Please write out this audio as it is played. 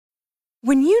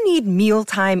When you need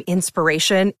mealtime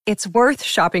inspiration, it's worth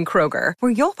shopping Kroger,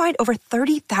 where you'll find over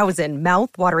 30,000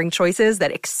 mouth-watering choices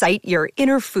that excite your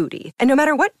inner foodie. And no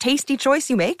matter what tasty choice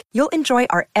you make, you'll enjoy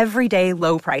our everyday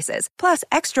low prices, plus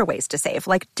extra ways to save,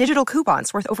 like digital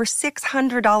coupons worth over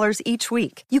 $600 each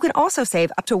week. You can also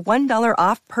save up to $1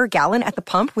 off per gallon at the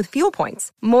pump with fuel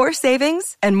points. More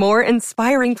savings and more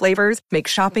inspiring flavors make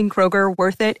shopping Kroger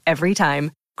worth it every time.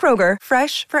 Kroger,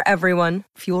 fresh for everyone.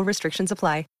 Fuel restrictions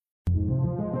apply.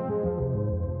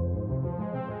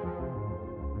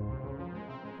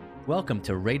 Welcome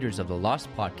to Raiders of the Lost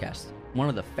Podcast, one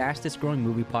of the fastest growing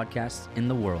movie podcasts in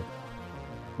the world,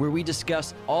 where we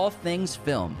discuss all things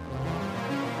film.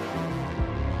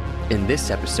 In this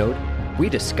episode, we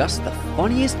discuss the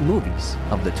funniest movies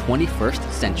of the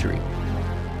 21st century.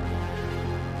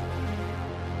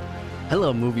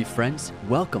 Hello, movie friends.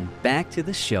 Welcome back to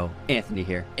the show. Anthony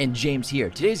here. And James here.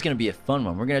 Today's going to be a fun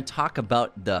one. We're going to talk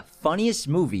about the funniest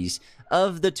movies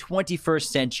of the 21st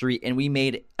century, and we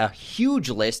made a huge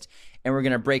list, and we're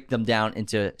going to break them down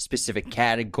into specific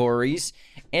categories,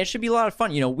 and it should be a lot of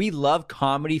fun. You know, we love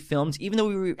comedy films, even though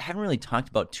we haven't really talked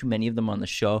about too many of them on the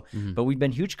show, but we've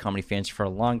been huge comedy fans for a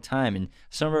long time, and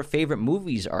some of our favorite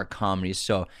movies are comedies,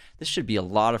 so this should be a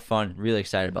lot of fun. Really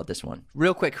excited about this one.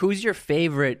 Real quick, who's your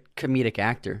favorite comedic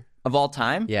actor? Of all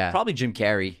time? Yeah. Probably Jim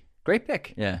Carrey. Great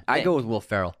pick. Yeah. I go with Will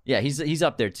Ferrell. Yeah, he's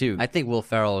up there too. I think Will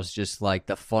Ferrell is just like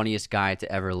the funniest guy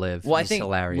to ever live. Well, He's I think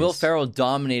hilarious. Will Ferrell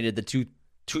dominated the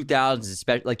 2000s,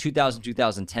 especially like 2000,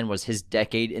 2010 was his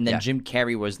decade, and then Jim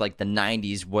Carrey was like the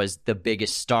 90s was the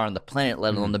biggest star on the planet,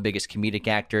 let alone the biggest comedic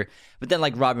actor. But then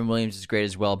like Robin Williams is great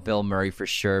as well, Bill Murray for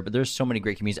sure. But there's so many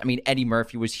great comedians. I mean, Eddie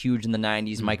Murphy was huge in the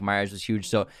 90s, Mike Myers was huge.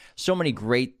 So many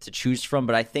great to choose from.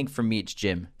 But I think for me, it's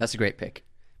Jim. That's a great pick.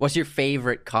 What's your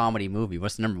favorite comedy movie?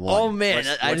 What's the number one? Oh, man.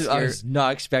 I was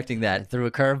not expecting that. I threw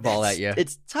a curveball at you.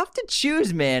 It's tough to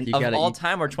choose, man, of all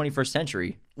time or 21st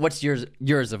century. What's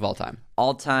yours of all time?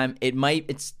 All time,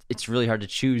 it's really hard to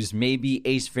choose. Maybe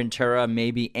Ace Ventura,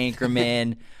 maybe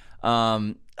Anchorman.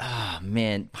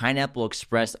 Man, Pineapple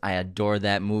Express, I adore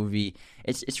that movie.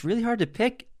 It's really hard to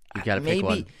pick. You got to pick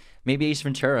one. Maybe Ace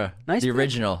Ventura, nice the pick.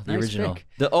 original. Pick.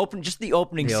 The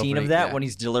opening scene of that when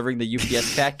he's delivering the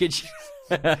UPS package.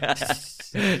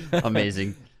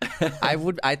 Amazing. I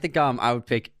think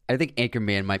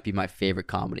Anchorman might be my favorite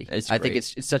comedy. I think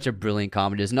it's such a brilliant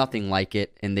comedy. There's nothing like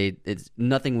it, and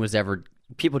nothing was ever.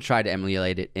 People tried to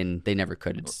emulate it, and they never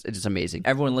could. It's just amazing.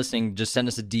 Everyone listening, just send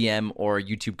us a DM or a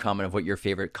YouTube comment of what your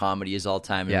favorite comedy is all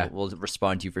time, and we'll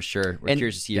respond to you for sure. We're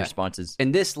curious to see your responses.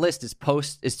 And this list is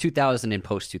 2000 and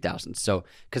post 2000. So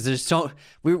because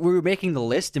we were making the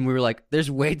list, and we were like, there's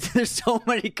so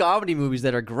many comedy movies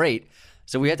that are great.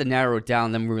 So we had to narrow it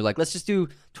down. Then we were like, let's just do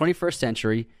 21st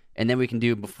century, and then we can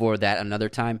do before that another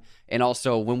time. And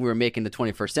also, when we were making the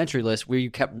 21st century list,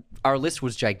 our list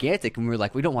was gigantic, and we were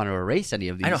like, we don't want to erase any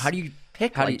of these. I know. How do you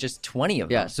pick just 20 of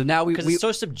them? Yeah, so now because it's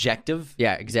so subjective.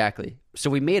 Yeah, exactly. So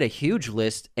we made a huge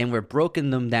list, and we're broken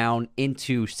them down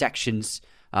into sections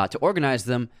to organize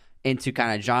them into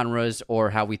kind of genres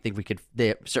or how we think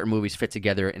certain movies fit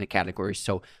together in a category.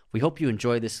 So we hope you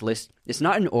enjoy this list. It's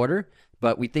not in order,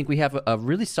 but we think we have a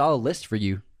really solid list for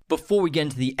you. Before we get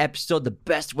into the episode, the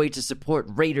best way to support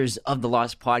Raiders of the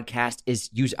Lost Podcast is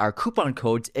use our coupon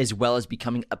codes as well as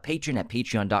becoming a patron at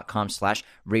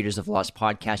patreon.com/Raiders of the Lost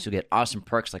Podcast. You'll get awesome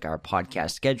perks like our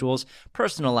podcast schedules,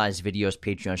 personalized videos,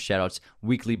 Patreon shoutouts,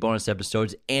 weekly bonus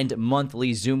episodes, and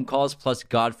monthly Zoom calls. Plus,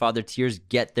 Godfather tiers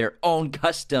get their own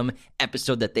custom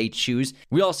episode that they choose.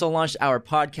 We also launched our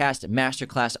podcast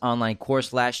masterclass online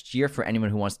course last year for anyone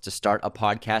who wants to start a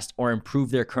podcast or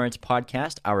improve their current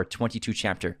podcast. Our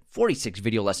 22-chapter 46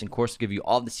 video lesson course will give you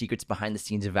all the secrets behind the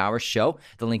scenes of our show.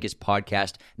 The link is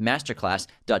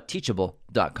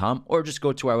podcastmasterclass.teachable.com, or just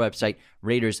go to our website,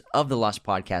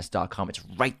 raidersoftheLostPodcast.com. It's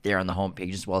right there on the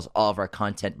homepage, as well as all of our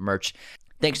content merch.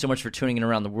 Thanks so much for tuning in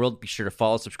around the world. Be sure to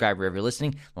follow, subscribe wherever you're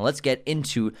listening. Now let's get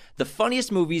into the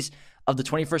funniest movies of the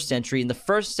 21st century. And the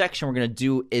first section we're going to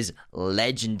do is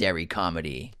legendary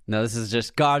comedy. No, this is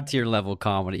just God tier level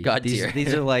comedy. God tier.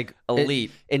 These are like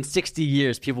elite. In 60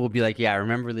 years, people will be like, yeah, I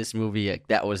remember this movie.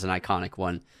 That was an iconic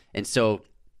one. And so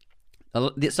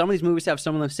some of these movies have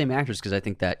some of the same actors, because I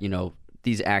think that,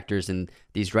 these actors and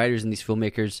these writers and these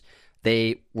filmmakers,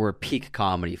 they were peak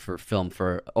comedy for film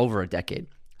for over a decade.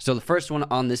 So the first one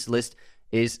on this list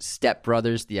is Step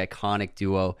Brothers, the iconic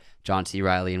duo, John C.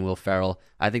 Reilly and Will Ferrell.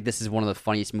 I think this is one of the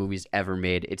funniest movies ever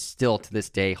made. It still, to this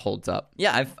day, holds up.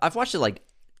 Yeah, I've watched it like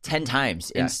 10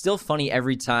 times, and it's still funny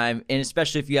every time, and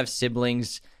especially if you have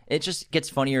siblings, It just gets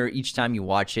funnier each time you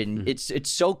watch it, and it's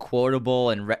so quotable,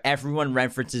 and everyone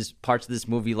references parts of this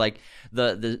movie, like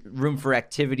the Room for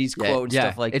Activities quote and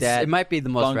stuff like that. It might be the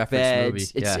most Bunk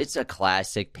referenced movie. It's a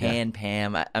classic.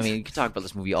 Pam. I mean, you could talk about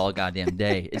this movie all goddamn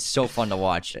day. It's so fun to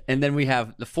watch. And then we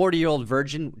have The 40-Year-Old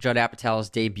Virgin, Judd Apatow's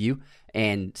debut,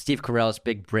 and Steve Carell's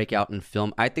big breakout in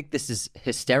film. I think this is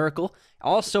hysterical.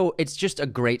 Also, it's just a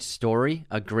great story,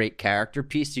 a great character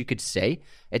piece, you could say.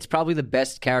 It's probably the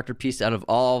best character piece out of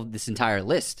all this entire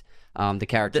list. The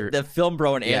character, the film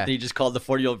bro and Anthony just called The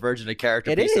 40-Year-Old Virgin a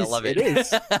character piece. I love it.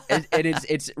 It is.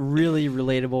 It's really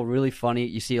relatable, really funny.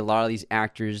 You see a lot of these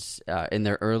actors in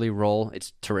their early role.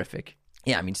 It's terrific.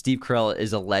 Yeah, I mean, Steve Carell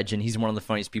is a legend. He's one of the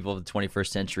funniest people of the 21st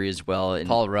century as well. And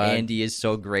Paul Rudd. Andy is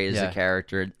so great as a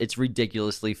character. It's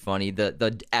ridiculously funny.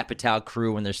 The Apatow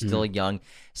crew, when they're still young,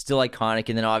 still iconic.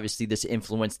 And then obviously this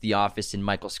influenced The Office and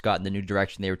Michael Scott in the new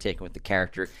direction they were taking with the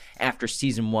character after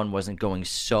season 1 wasn't going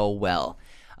so well.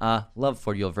 Love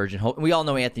 40-Year-Old Virgin. We all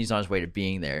know Anthony's on his way to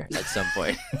being there at some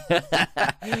point.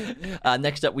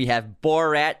 Next up, we have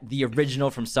Borat, the original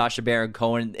from Sacha Baron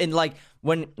Cohen. And like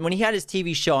when he had his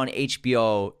TV show on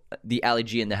HBO, the Ali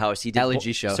G in the House, he did Ali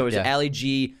G show. So it was Ali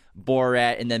G,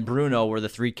 Borat, and then Bruno were the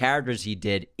 3 characters he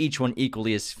did, each one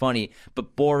equally as funny.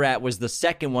 But Borat was the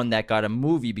second one that got a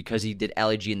movie because he did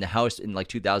Ali G in the House in like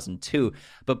 2002.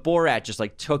 But Borat just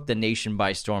like took the nation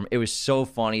by storm. It was so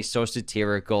funny, so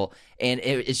satirical, and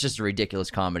it's just a ridiculous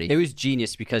comedy. It was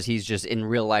genius because he's just in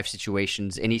real life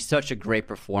situations, and he's such a great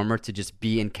performer to just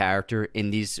be in character in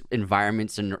these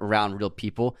environments and around real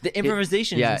people. The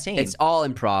improvisation is insane. It's all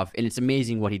improv, and it's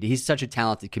amazing what he did. He's such a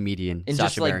talented comedian. And Sacha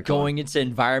just like Baron Cohen. going into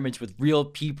environments with real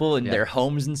people and their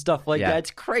homes and stuff like that.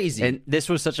 It's crazy. And this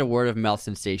was such a word of mouth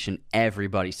sensation.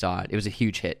 Everybody saw it. It was a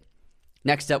huge hit.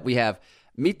 Next up, we have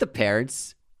Meet the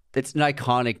Parents. It's an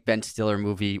iconic Ben Stiller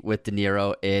movie with De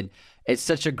Niro, and it's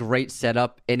such a great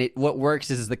setup. And what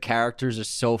works is the characters are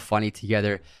so funny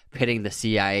together, pitting the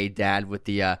CIA dad with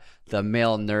the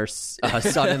male nurse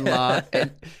son-in-law.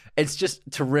 And it's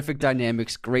just terrific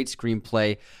dynamics, great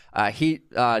screenplay.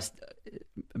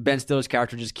 Ben Stiller's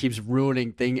character just keeps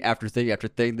ruining thing after thing after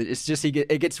thing. It's just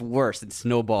it gets worse and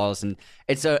snowballs, and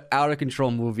it's a out of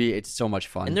control movie. It's so much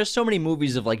fun. And there's so many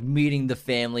movies of like meeting the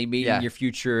family, meeting your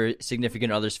future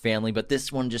significant other's family, but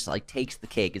this one just like takes the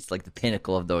cake. It's like the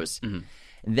pinnacle of those. And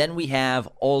then we have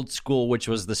Old School, which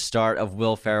was the start of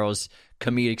Will Ferrell's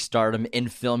comedic stardom in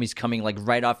film. He's coming like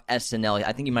right off SNL.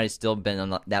 I think he might have still been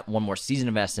on that one more season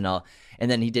of SNL. And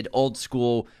then he did Old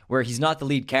School, where he's not the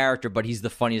lead character, but he's the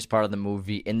funniest part of the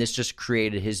movie. And this just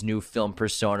created his new film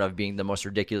persona of being the most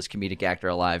ridiculous comedic actor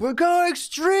alive. We're going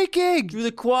streaking through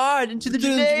the quad into the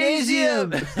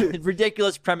gymnasium.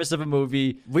 Ridiculous premise of a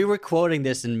movie. We were quoting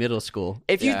this in middle school.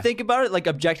 If you think about it, like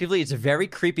objectively, it's a very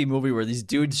creepy movie where these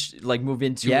dudes like move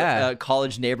into a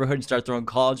college neighborhood and start throwing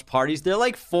college parties. They're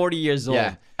like 40 years old.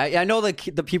 Yeah, I know the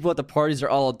people at the parties are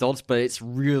all adults, but it's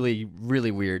really, really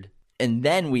weird. And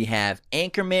then we have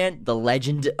Anchorman, The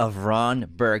Legend of Ron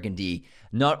Burgundy.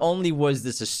 Not only was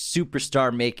this a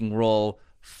superstar-making role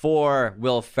for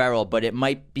Will Ferrell, but it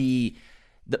might be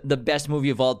the best movie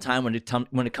of all time when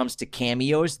it comes to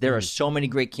cameos. There are so many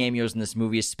great cameos in this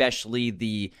movie, especially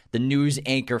the news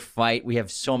anchor fight. We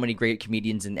have so many great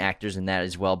comedians and actors in that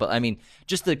as well. But I mean,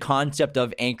 just the concept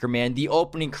of Anchorman, the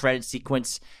opening credit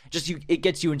sequence, it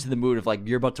gets you into the mood of like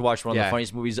you're about to watch one of the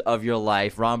funniest movies of your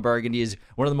life. Ron Burgundy is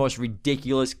one of the most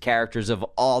ridiculous characters of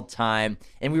all time,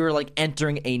 and we were like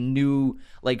entering a new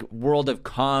like world of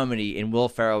comedy, and Will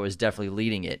Ferrell was definitely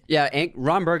leading it. Yeah,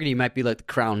 Ron Burgundy might be like the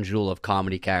crown jewel of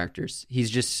comedy characters. He's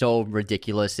just so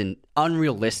ridiculous and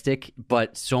unrealistic,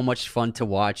 but so much fun to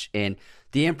watch. And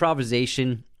the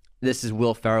improvisation, this is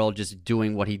Will Ferrell just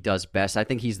doing what he does best. I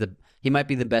think he might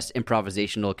be the best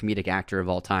improvisational comedic actor of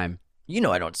all time. You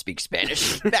know I don't speak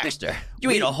Spanish. Baxter,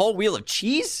 you ate a whole wheel of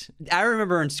cheese? I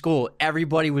remember in school,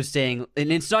 everybody was saying,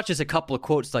 and it's not just a couple of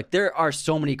quotes, like there are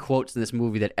so many quotes in this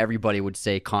movie that everybody would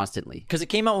say constantly. Because it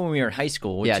came out when we were in high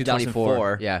school,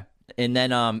 2004. Yeah. And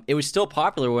then it was still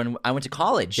popular when I went to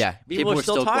college. Yeah. People were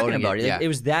still talking about it. It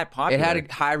was that popular. It had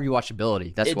a high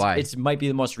rewatchability. That's why. It might be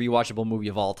the most rewatchable movie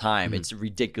of all time. It's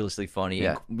ridiculously funny.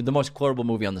 Yeah. The most quotable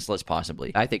movie on this list,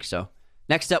 possibly. I think so.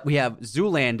 Next up, we have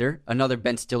Zoolander, another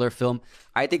Ben Stiller film.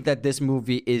 I think that this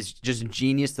movie is just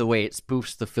genius the way it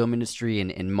spoofs the film industry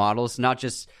and models, not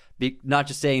just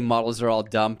saying models are all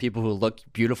dumb, people who look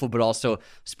beautiful, but also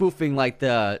spoofing like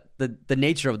the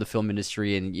nature of the film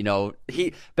industry. And you know,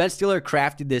 Ben Stiller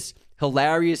crafted this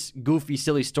hilarious, goofy,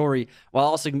 silly story while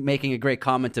also making a great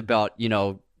comment about, you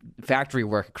know, factory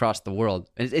work across the world.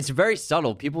 And it's very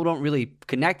subtle. People don't really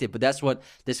connect it, but that's what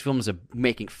this film is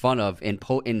making fun of. And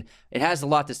it has a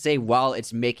lot to say while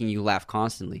it's making you laugh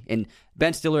constantly. And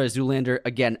Ben Stiller as Zoolander,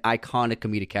 again, iconic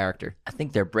comedic character. I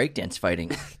think they're breakdance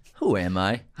fighting. Who am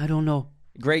I? I don't know.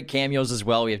 Great cameos as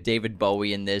well. We have David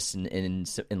Bowie in this, and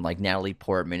like Natalie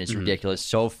Portman. It's ridiculous,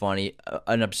 so funny,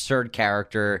 an absurd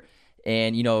character.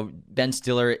 And, you know, Ben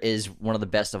Stiller is one of the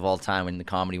best of all time in the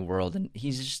comedy world, and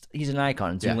he's an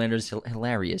icon. Zoolander's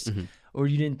hilarious. Or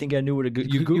you didn't think I knew what a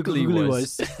googly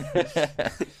was?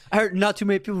 I heard not too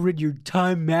many people read your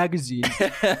Time magazine.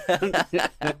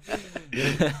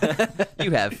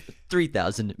 You have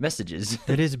 3,000 messages.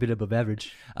 That is a bit above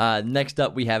average. Next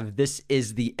up, we have This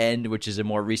Is the End, which is a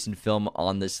more recent film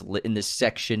on this in this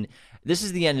section. This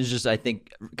Is the End is just, I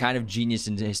think, kind of genius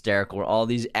and hysterical, where all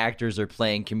these actors are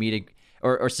playing comedic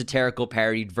or satirical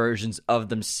parodied versions of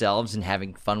themselves and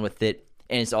having fun with it.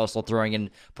 And it's also throwing in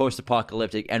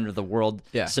post-apocalyptic end-of-the-world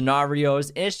scenarios.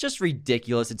 And it's just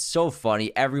ridiculous. It's so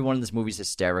funny. Everyone in this movie is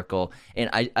hysterical. And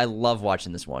I love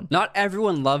watching this one. Not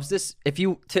everyone loves this.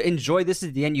 To enjoy This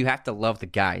Is the End, you have to love the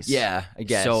guys. Yeah, I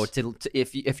guess. So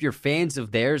if you're fans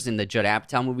of theirs and the Judd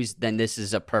Apatow movies, then this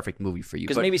is a perfect movie for you.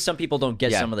 Because maybe some people don't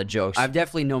get some of the jokes. I've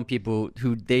definitely known people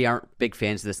who they aren't big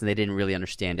fans of this and they didn't really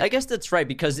understand it. I guess that's right.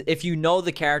 Because if you know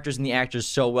the characters and the actors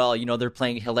so well, you know they're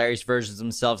playing hilarious versions of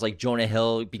themselves, like Jonah Hill.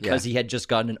 Because he had just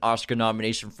gotten an Oscar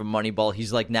nomination for Moneyball,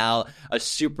 he's like now a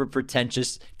super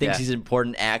pretentious, thinks he's an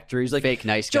important actor. He's like, fake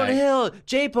nice guy. Jonah Hill,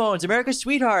 J-Bones, America's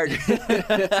Sweetheart.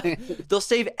 They'll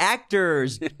save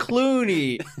actors,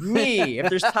 Clooney, me, if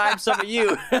there's time, some of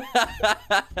you.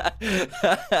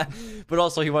 But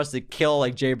also he wants to kill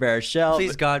like Jay Baruchel.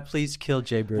 Please God, please kill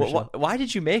Jay Baruchel. Why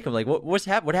did you make him? Like what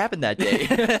happened that day?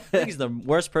 I think he's the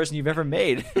worst person you've ever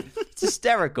made. It's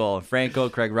hysterical. Franco,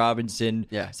 Craig Robinson,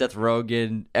 Seth Rogen.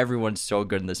 Everyone's so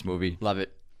good in this movie. Love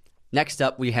it. Next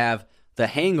up, we have The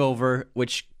Hangover,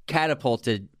 which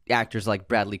catapulted actors like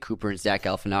Bradley Cooper and Zach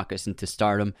Galifianakis into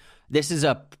stardom. This is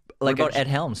what about Ed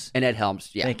Helms? And Ed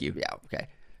Helms, yeah. Thank you. Yeah, okay.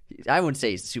 I wouldn't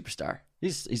say he's a superstar.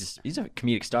 He's a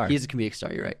comedic star. He's a comedic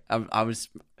star, you're right.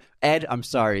 Ed, I'm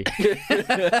sorry. You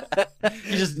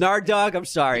just Nard Dog, I'm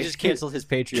sorry. He just canceled his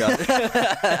Patreon.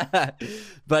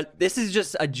 But this is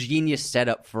just a genius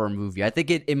setup for a movie. I think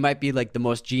it might be like the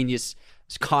most genius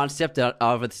concept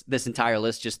of this entire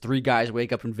list. Just three guys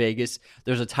wake up in Vegas.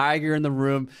 There's a tiger in the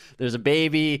room. There's a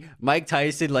baby. Mike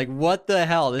Tyson. Like, what the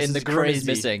hell? This and is the groom crazy. is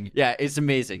missing. Yeah, it's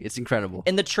amazing. It's incredible.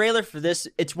 And the trailer for this,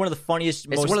 it's one of the funniest,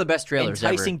 it's one of the best trailers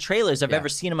enticing ever. trailers I've ever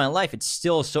seen in my life. It's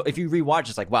still so. If you rewatch,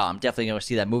 it's like, wow, I'm definitely going to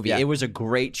see that movie. Yeah. It was a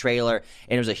great trailer,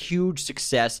 and it was a huge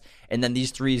success. And then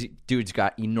these three dudes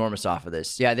got enormous off of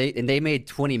this. Yeah, they made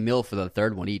 $20 million for the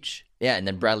third one each. Yeah, and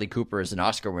then Bradley Cooper is an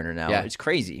Oscar winner now. Yeah. It's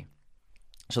crazy.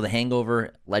 So The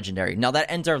Hangover, Legendary. Now that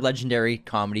ends our Legendary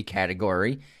comedy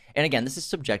category. And again, this is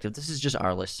subjective. This is just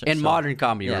our list. And modern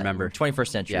comedy, remember. 21st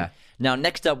century. Yeah. Now,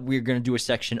 next up, we're going to do a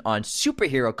section on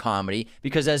superhero comedy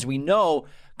because as we know,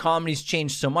 comedy's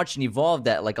changed so much and evolved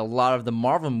that like a lot of the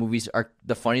Marvel movies are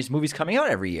the funniest movies coming out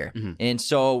every year. Mm-hmm. And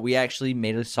so we actually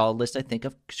made a solid list, I think,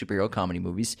 of superhero comedy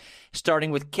movies, starting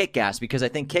with Kick-Ass, because I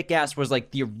think Kick-Ass was like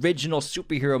the original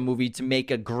superhero movie to make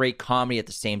a great comedy at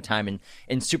the same time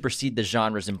and supersede the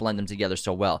genres and blend them together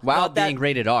so well. While being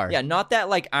rated R. Yeah, not that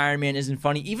like Iron Man isn't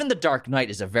funny. Even The Dark Knight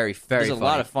is very there's a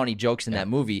lot of funny jokes in that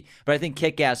movie. But I think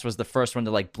Kick-Ass was the first one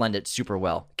to like blend it super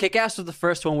well. Kick-Ass was the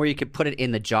first one where you could put it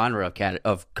in the genre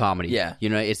of comedy. Yeah. You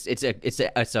know, it's a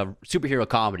superhero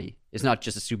comedy. It's not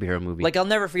just a superhero movie. Like, I'll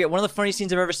never forget, one of the funniest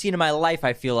scenes I've ever seen in my life,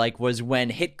 I feel like, was when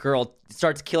Hit Girl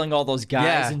starts killing all those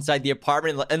guys inside the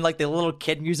apartment, and like the little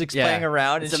kid music's playing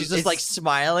around, and she's just like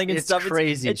smiling and stuff. It's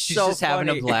crazy. It's she's so just funny.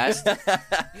 having a blast.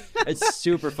 It's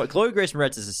super fun. Chloe Grace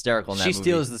Moretz is hysterical in that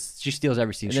movie. She steals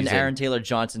every scene. And then Aaron Taylor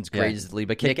Johnson's great as the lead,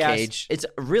 but Kick-Ass, Cage. It's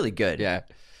really good. Yeah.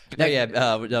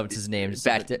 What's his name?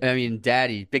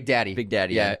 Daddy. Big Daddy. Big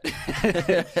Daddy, yeah.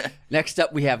 Next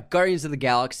up, we have Guardians of the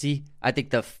Galaxy. I think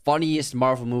the funniest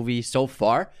Marvel movie so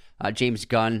far. James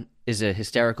Gunn is a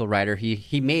hysterical writer.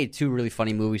 He made two really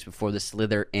funny movies before The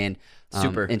Slither and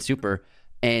Super.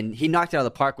 And he knocked it out of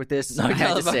the park with this. I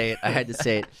had to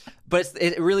say it. But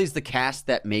it really is the cast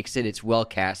that makes it. It's well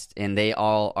cast, and they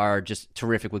all are just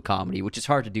terrific with comedy, which is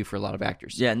hard to do for a lot of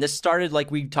actors. Yeah, and this started, like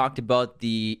we talked about,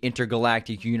 the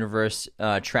intergalactic universe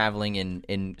traveling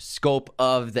in scope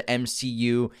of the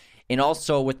MCU, and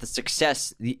also with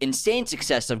the insane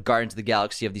success of Guardians of the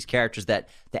Galaxy, of these characters that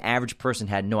the average person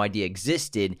had no idea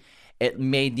existed. It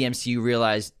made the MCU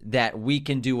realize that we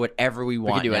can do whatever we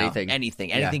want. We can do now.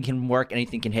 anything. Anything can work.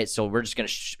 Anything can hit. So we're just going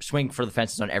to swing for the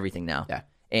fences on everything now. Yeah.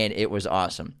 And it was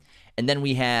awesome. And then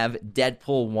we have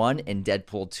Deadpool 1 and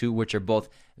Deadpool 2, which are both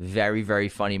very, very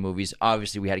funny movies.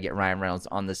 Obviously, we had to get Ryan Reynolds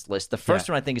on this list. The first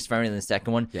one I think is funnier than the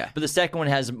second one. Yeah. But the second one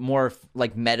has more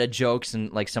like meta jokes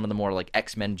and like some of the more like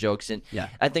X-Men jokes. And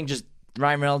I think just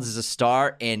Ryan Reynolds is a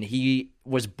star, and he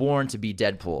was born to be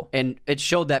Deadpool. And it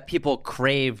showed that people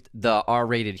craved the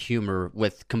R-rated humor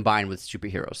combined with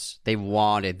superheroes. They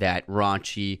wanted that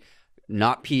raunchy,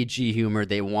 not PG humor.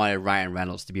 They wanted Ryan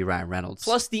Reynolds to be Ryan Reynolds.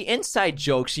 Plus the inside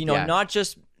jokes, not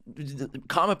just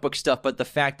comic book stuff, but the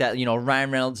fact that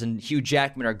Ryan Reynolds and Hugh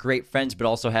Jackman are great friends, but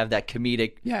also have that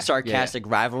comedic, sarcastic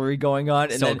rivalry going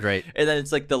on. And great. And then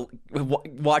it's like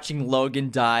watching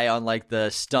Logan die on like the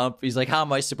stump. He's like, "How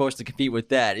am I supposed to compete with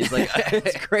that?" He's like,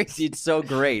 "It's crazy. It's so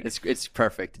great. It's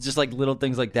perfect." Just like little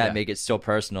things like that make it so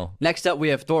personal. Next up, we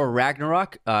have Thor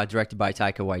Ragnarok, directed by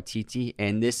Taika Waititi,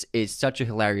 and this is such a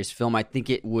hilarious film. I think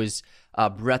it was a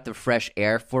breath of fresh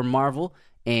air for Marvel,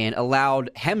 and allowed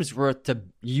Hemsworth to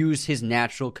use his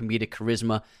natural comedic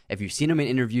charisma. If you've seen him in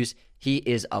interviews, he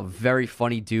is a very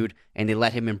funny dude, and they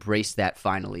let him embrace that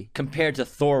finally. Compared to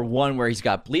Thor 1, where he's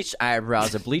got bleached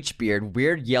eyebrows, a bleached beard,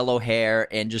 weird yellow hair,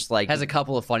 and just like... has a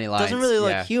couple of funny lines. Doesn't really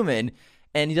look human,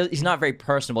 and he's not very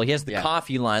personable. He has the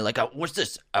coffee line, like, "What's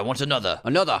this? I want another."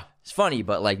 Another. It's funny,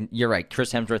 but like you're right.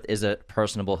 Chris Hemsworth is a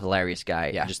personable, hilarious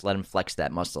guy. Yeah. Just let him flex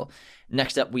that muscle.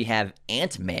 Next up, we have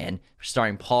Ant-Man,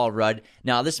 starring Paul Rudd.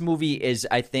 Now, this movie is,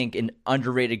 I think, an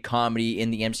underrated comedy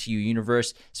in the MCU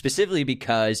universe, specifically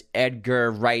because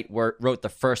Edgar Wright wrote the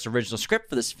first original script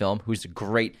for this film, who's a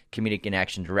great comedic and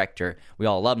action director. We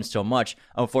all love him so much.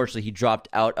 Unfortunately, he dropped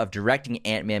out of directing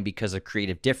Ant-Man because of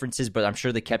creative differences, but I'm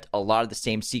sure they kept a lot of the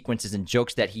same sequences and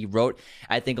jokes that he wrote.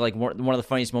 I think like one of the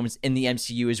funniest moments in the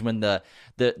MCU is when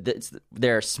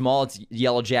their small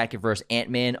Yellow Jacket versus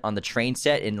Ant-Man on the train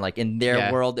set, and like in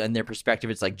their world and their perspective,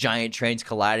 it's like giant trains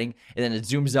colliding, and then it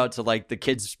zooms out to like the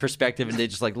kids' perspective, and they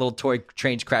just like little toy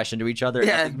trains crash into each other.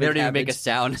 Yeah, they don't even make a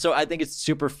sound. So I think it's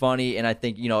super funny, and I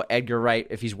think Edgar Wright,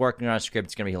 if he's working on a script,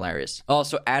 it's gonna be hilarious.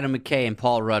 Also, Adam McKay and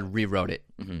Paul Rudd rewrote it,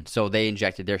 so they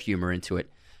injected their humor into it.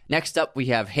 Next up, we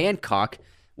have Hancock,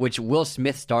 which Will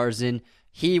Smith stars in.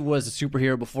 He was a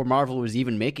superhero before Marvel was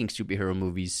even making superhero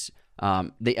movies.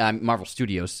 Marvel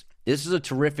Studios. This is a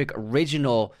terrific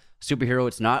original superhero.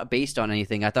 It's not based on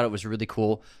anything. I thought it was really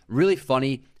cool, really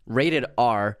funny, rated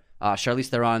R. Charlize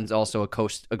Theron's also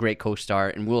a great co-star,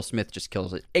 and Will Smith just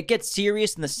kills it. It gets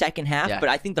serious in the second half, but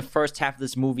I think the first half of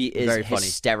this movie is very funny.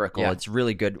 Hysterical. Yeah. It's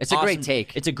really good. It's awesome. A great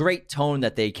take. It's a great tone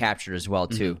that they captured as well,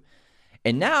 too.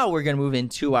 And now we're going to move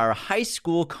into our high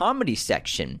school comedy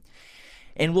section,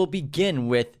 and we'll begin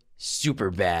with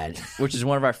Superbad, which is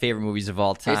one of our favorite movies of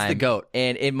all time. It's the GOAT.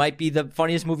 And it might be the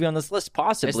funniest movie on this list,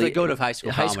 possibly. It's the GOAT of high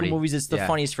school comedy. High school movies, it's the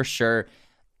funniest for sure.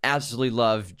 Absolutely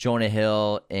love Jonah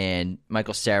Hill and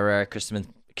Michael Cera, Christopher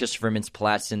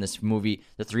Mintz-Plasse in this movie.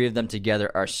 The three of them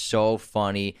together are so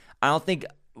funny. I don't think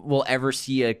we'll ever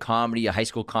see a high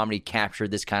school comedy capture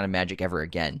this kind of magic ever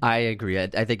again. I agree. I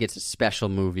think it's a special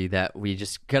movie that we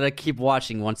just gotta keep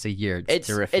watching once a year. It's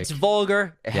terrific. It's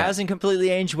vulgar. It hasn't completely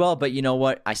aged well, but you know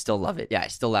what? I still love it. Yeah, I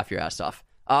still laugh your ass off.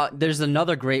 There's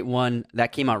another great one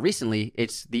that came out recently.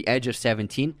 It's The Edge of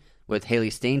 17 with Haley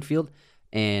Steinfeld,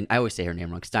 and I always say her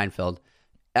name wrong, Steinfeld.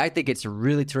 I think it's a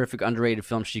really terrific, underrated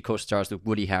film. She co-stars with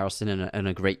Woody Harrelson and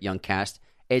a great young cast.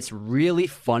 It's really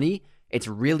funny. It's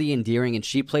really endearing, and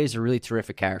she plays a really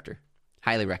terrific character.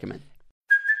 Highly recommend.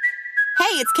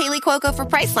 Hey, it's Kaylee Cuoco for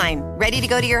Priceline. Ready to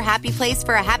go to your happy place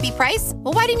for a happy price?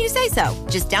 Well, why didn't you say so?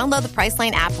 Just download the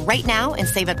Priceline app right now and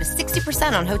save up to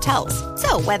 60% on hotels.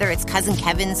 So whether it's Cousin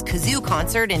Kevin's Kazoo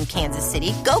Concert in Kansas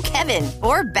City, go Kevin,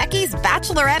 or Becky's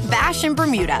Bachelorette Bash in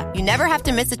Bermuda, you never have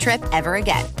to miss a trip ever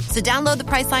again. So download the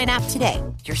Priceline app today.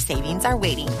 Your savings are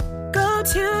waiting. Go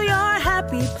to your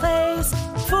happy place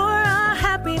for a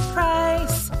happy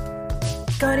price.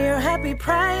 Go to your happy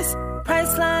price,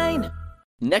 Priceline.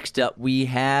 Next up, we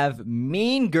have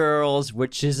Mean Girls,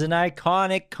 which is an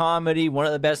iconic comedy, one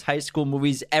of the best high school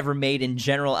movies ever made in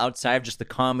general, outside of just the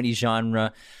comedy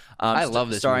genre. I love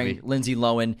this starring movie. Lindsay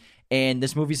Lohan. And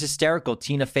this movie's hysterical.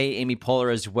 Tina Fey, Amy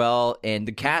Poehler as well. And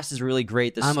the cast is really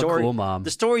great. I'm a cool mom.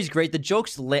 The story's great. The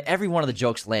jokes, every one of the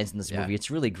jokes lands in this movie.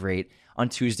 It's really great. On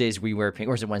Tuesdays, we wear pink.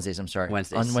 Or is it Wednesdays? I'm sorry.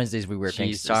 Wednesdays. On Wednesdays, we wear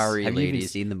pink. Jesus. Sorry, have ladies. you even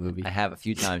seen the movie? I have a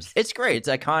few times. It's great. It's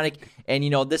iconic. And,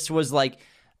 this was like,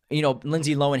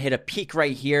 Lindsay Lohan hit a peak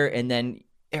right here. And then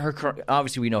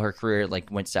obviously we know her career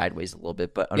went sideways a little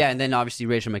bit. But and then obviously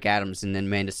Rachel McAdams and then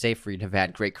Amanda Seyfried have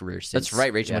had great careers since. That's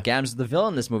right. Rachel McAdams is the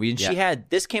villain in this movie. And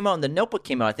this came out, and The Notebook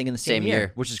came out, I think, in the same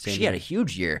year. Which is, she had a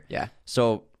huge year. Yeah.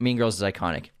 So Mean Girls is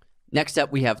iconic. Next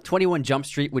up, we have 21 Jump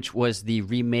Street, which was the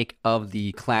remake of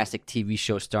the classic TV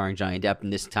show starring Johnny Depp.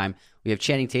 And this time, we have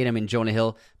Channing Tatum and Jonah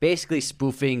Hill basically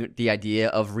spoofing the idea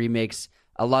of remakes,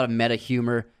 a lot of meta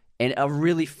humor, and a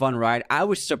really fun ride. I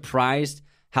was surprised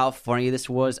how funny this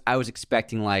was. I was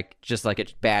expecting just like a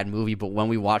bad movie, but when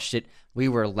we watched it, we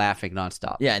were laughing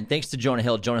nonstop. Yeah, and thanks to Jonah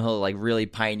Hill really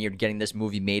pioneered getting this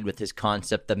movie made with his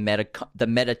concept, the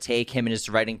meta take, him and his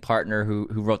writing partner who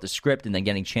wrote the script, and then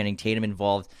getting Channing Tatum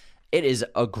involved. It is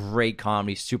a great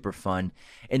comedy, super fun.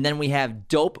 And then we have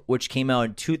Dope, which came out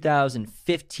in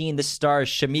 2015. This stars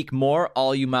Shameik Moore,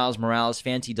 all you Miles Morales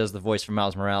fans. He does the voice for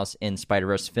Miles Morales in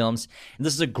Spider-Verse films. And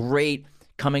this is a great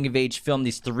coming-of-age film.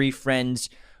 These three friends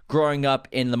growing up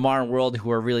in the modern world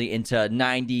who are really into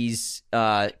 90s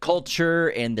culture,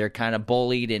 and they're kind of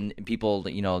bullied, and people,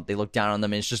 they look down on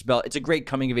them. And it's a great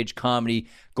coming-of-age comedy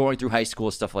going through high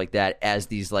school, stuff like that, as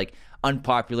these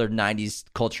unpopular 90s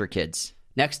culture kids.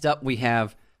 Next up, we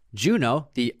have Juno,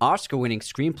 the Oscar-winning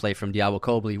screenplay from Diablo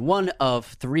Cody, one of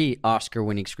 3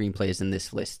 Oscar-winning screenplays in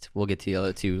this list. We'll get to the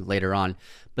other 2 later on.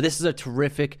 But this is a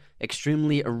terrific,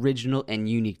 extremely original and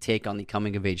unique take on the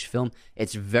coming-of-age film.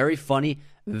 It's very funny,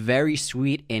 very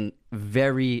sweet, and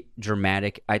very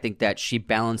dramatic. I think that she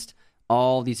balanced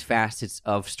all these facets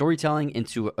of storytelling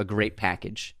into a great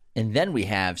package. And then we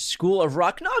have School of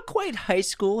Rock, not quite high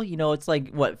school. It's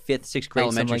like, 5th, 6th grade,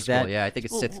 Elementary something like school, that. Yeah, I think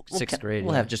it's 6th grade.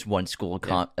 We'll have just one school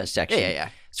section. Yeah.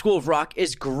 School of Rock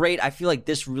is great. I feel like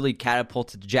this really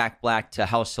catapulted Jack Black to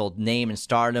household name and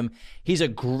stardom. He's a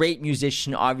great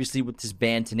musician, obviously, with his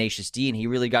band Tenacious D, and he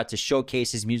really got to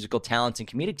showcase his musical talents and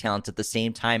comedic talents at the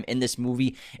same time in this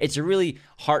movie. It's a really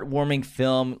heartwarming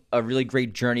film, a really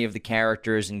great journey of the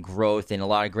characters and growth, and a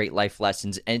lot of great life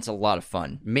lessons, and it's a lot of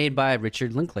fun. Made by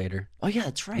Richard Linklater. Oh, yeah,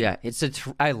 that's right. Yeah,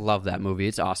 I love that movie.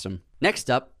 It's awesome. Next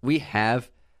up, we have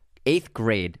 8th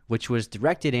Grade, which was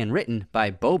directed and written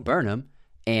by Bo Burnham,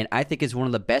 and I think is one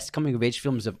of the best coming-of-age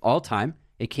films of all time.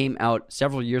 It came out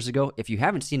several years ago. If you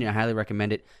haven't seen it, I highly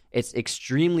recommend it. It's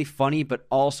extremely funny, but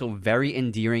also very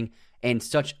endearing, and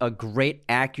such a great,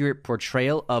 accurate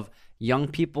portrayal of young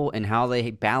people and how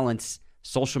they balance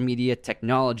social media,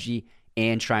 technology,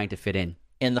 and trying to fit in.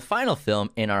 And the final film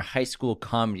in our high school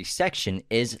comedy section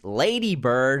is Lady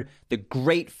Bird, the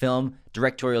great film,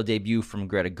 directorial debut from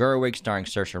Greta Gerwig, starring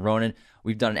Saoirse Ronan.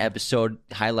 We've done an episode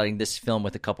highlighting this film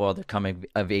with a couple other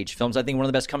coming-of-age films. I think one of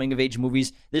the best coming-of-age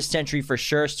movies this century for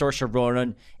sure. Saoirse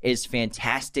Ronan is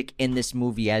fantastic in this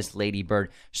movie as Lady Bird.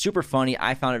 Super funny.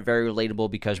 I found it very relatable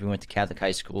because we went to Catholic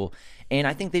high school. And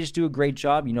I think they just do a great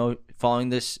job, following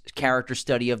this character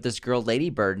study of this girl, Lady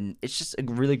Bird. And it's just a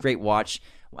really great watch.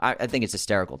 I think it's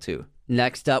hysterical, too.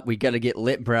 Next up, we got to get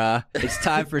lit, brah. It's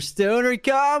time for Stoner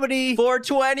Comedy.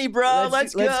 420, bro.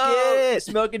 Let's go. Let's get it.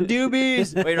 Smoking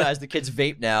doobies. Wait, no, as the kids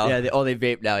vape now. Yeah, they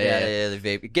vape now. Yeah, they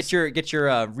vape. Get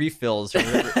your refills from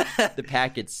the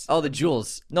packets. Oh, the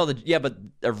Juuls. No, but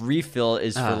a refill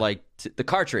is for the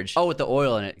cartridge. Oh, with the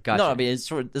oil in it. Gotcha. No, I mean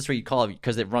that's what you call it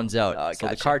because it runs out. So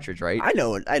gotcha. the cartridge, right? I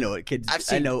know it, kids.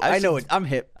 I know it. I'm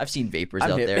hip. I've seen vapors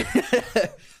I'm out hip.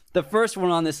 there. The first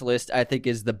one on this list, I think,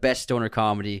 is the best stoner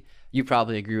comedy. You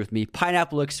probably agree with me.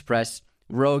 Pineapple Express,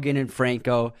 Rogan and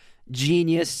Franco,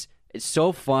 genius. It's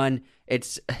so fun.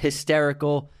 It's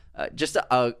hysterical. Just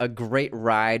a great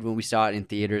ride when we saw it in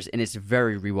theaters, and it's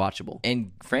very rewatchable.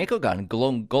 And Franco got a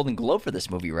Golden Globe for this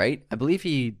movie, right? I believe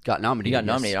he got nominated. He got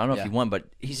nominated. I don't know if he won, but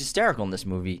he's hysterical in this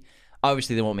movie.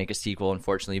 Obviously, they won't make a sequel,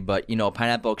 unfortunately, but,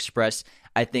 Pineapple Express,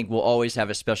 I think, will always have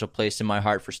a special place in my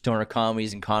heart for stoner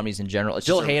comedies and comedies in general. It's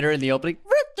Bill Hader in the opening.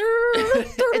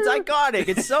 It's iconic.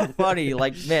 It's so funny.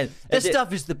 This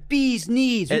stuff is the bee's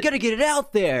knees. We got to get it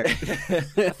out there.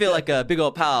 I feel like a big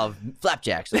old pile of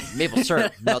flapjacks with maple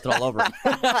syrup melted all over him.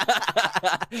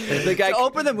 The guy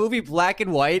open the movie black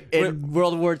and white in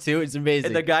World War II. It's amazing.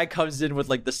 And the guy comes in with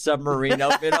the submarine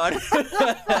outfit on.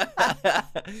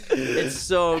 It's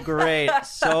so great.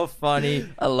 So funny.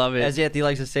 I love it. As Anthony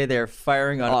likes to say, they're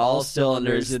firing on all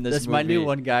cylinders in this movie. That's my new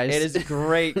one, guys. It is a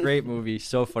great movie.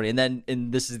 So funny. And then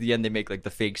this is the end, they make the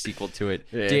fake sequel to it.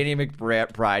 Yeah. Danny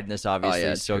McBride in this, obviously,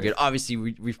 is so good. Obviously,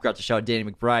 we forgot to shout out Danny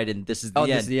McBride, and this is the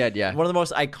end. This is the end, yeah. One of the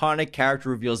most iconic character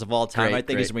reveals of all time, I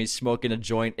think, is when he's smoking a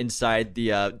joint inside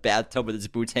the bathtub with his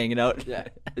boots hanging out. Yeah,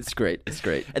 it's great. It's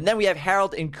great. And then we have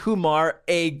Harold and Kumar,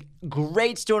 a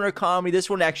great stoner comedy. This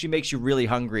one actually makes you really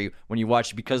hungry when you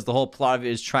watch it because the whole plot of it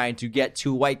is trying to get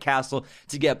to White Castle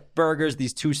to get burgers.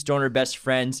 These two stoner best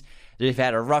friends, they've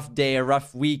had a rough day, a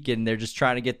rough week, and they're just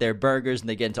trying to get their burgers, and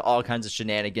they get into all kinds of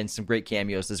shenanigans, some great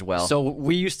cameos as well. So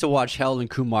we used to watch Harold and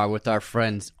Kumar with our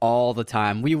friends all the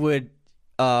time. We would,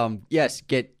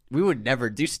 we would never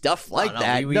do stuff like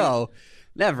that. No,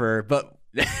 never. But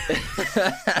We'd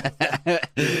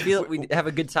have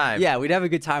a good time. Yeah, we'd have a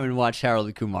good time and watch Harold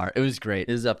and Kumar. It was great.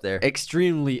 It was up there.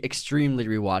 Extremely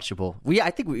rewatchable.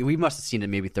 I think we must have seen it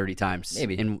maybe 30 times.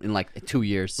 Maybe. In like 2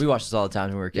 years. We watched this all the time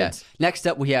when we were kids. Yeah. Next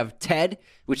up, we have Ted,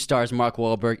 which stars Mark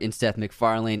Wahlberg and Seth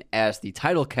MacFarlane as the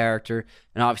title character.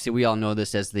 And obviously, we all know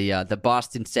this as the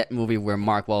Boston set movie where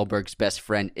Mark Wahlberg's best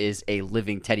friend is a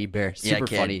living teddy bear. Super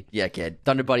funny. Yeah, kid.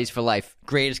 Thunder Buddies for life.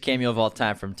 Greatest cameo of all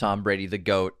time from Tom Brady, the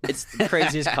GOAT. It's the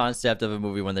craziest concept of a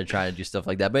movie when they're trying to do stuff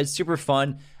like that. But it's super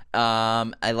fun.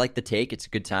 I like the take. It's a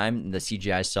good time. The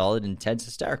CGI is solid, and Ted's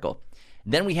hysterical.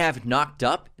 Then we have Knocked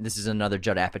Up. This is another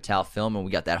Judd Apatow film, and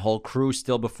we got that whole crew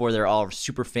still before they're all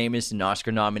super famous and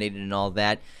Oscar nominated and all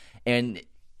that. And,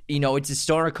 you know, it's a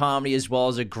stoner comedy as well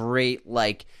as a great,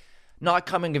 like, not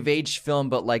coming of age film,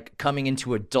 but like coming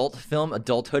into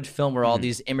adulthood film where all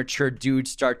these immature dudes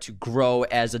start to grow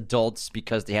as adults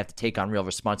because they have to take on real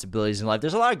responsibilities in life.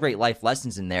 There's a lot of great life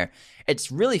lessons in there.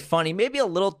 It's really funny, maybe a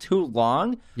little too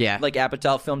long, like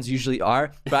Apatow films usually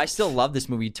are, but I still love this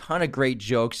movie. Ton of great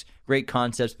jokes, great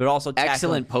concepts, but also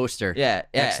excellent poster. Yeah.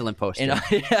 Excellent poster. And,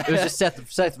 it was just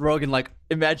Seth Rogen, like,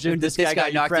 imagine this guy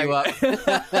knocked you up.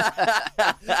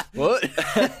 What?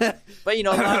 But, you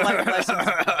know, a lot of life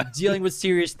lessons dealing with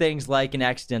serious things like an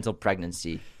accidental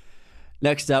pregnancy.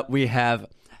 Next up, we have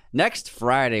next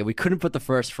Friday. We couldn't put the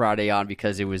first Friday on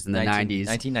because it was in the 90s.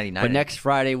 1999. But next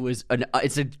Friday was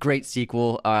it's a great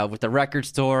sequel with the record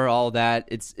store, all that.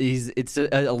 It's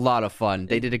a lot of fun.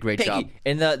 They did a great job.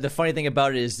 And the funny thing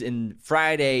about it is in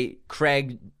Friday,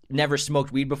 Craig never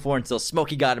smoked weed before until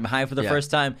Smokey got him high for the first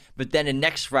time. But then in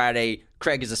next Friday,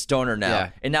 Craig is a stoner now. Yeah.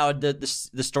 And now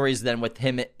the story is then with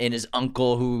him and his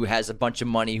uncle who has a bunch of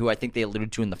money, who I think they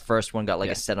alluded to in the first one, got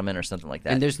like a settlement or something like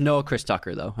that. And there's no Chris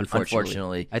Tucker, though,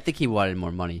 unfortunately. I think he wanted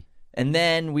more money. And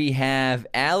then we have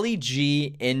Ali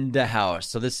G in the house.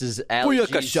 So this is Ali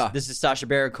G's, this is Sacha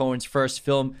Baron Cohen's first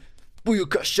film.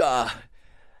 Booyakasha.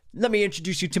 Let me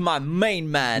introduce you to my main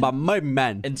man. My main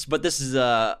man. But this is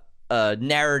a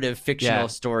narrative fictional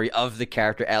story of the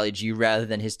character Ali G rather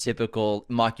than his typical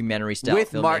mockumentary style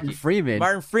with filmmaking. Martin Freeman.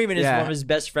 Martin Freeman is one of his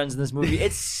best friends in this movie.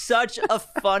 It's such a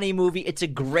funny movie. It's a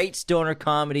great stoner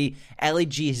comedy. Ali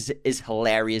G is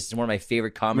hilarious. It's one of my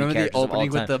favorite comedy characters of all time.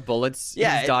 Remember the opening with the bullets?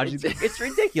 Yeah, it's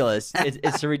ridiculous.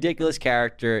 It's a ridiculous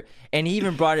character. And he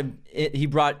even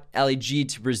brought Ali G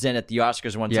to present at the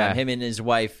Oscars one time. Him and his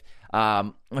wife,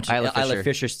 Isla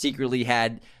Fisher, secretly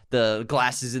had the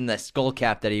glasses and the skull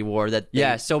cap that he wore.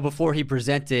 So before he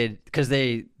presented, because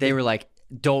they were like,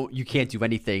 you can't do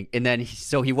anything. And then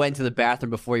he went into the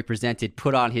bathroom before he presented,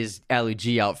 put on his Ali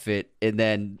G outfit, and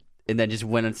then just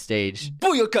went on stage.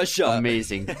 Booyakasha!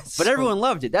 Amazing. But everyone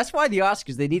loved it. That's why the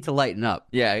Oscars, they need to lighten up.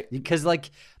 Yeah. Because like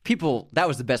people, that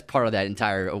was the best part of that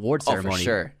entire award ceremony. Oh, for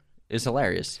sure. It's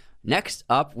hilarious. Next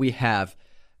up, we have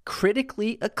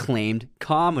critically acclaimed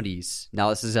comedies. Now,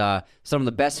 this is some of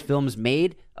the best films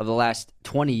made of the last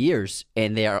 20 years,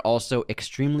 and they are also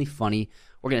extremely funny.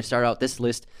 We're going to start out this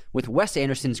list with Wes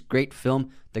Anderson's great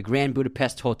film, The Grand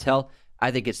Budapest Hotel.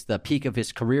 I think it's the peak of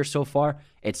his career so far.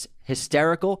 It's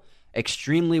hysterical,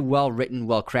 extremely well-written,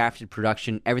 well-crafted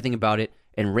production, everything about it.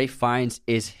 And Ralph Fiennes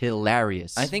is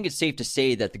hilarious. I think it's safe to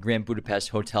say that The Grand Budapest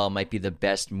Hotel might be the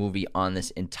best movie on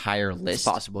this entire list. It's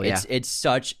possible, yeah. It's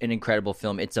such an incredible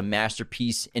film. It's a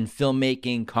masterpiece in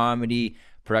filmmaking, comedy,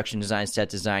 production design, set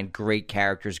design, great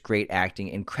characters, great acting,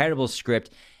 incredible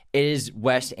script. It is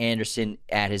Wes Anderson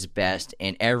at his best,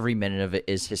 and every minute of it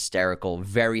is hysterical.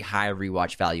 Very high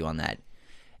rewatch value on that.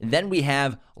 And then we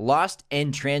have Lost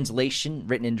in Translation,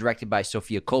 written and directed by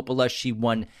Sofia Coppola. She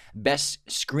won Best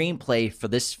Screenplay for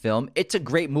this film. It's a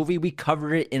great movie. We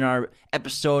covered it in our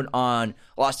episode on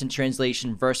Lost in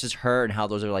Translation versus Her and how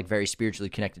those are like very spiritually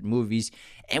connected movies.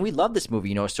 And we love this movie.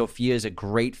 You know, Sofia is a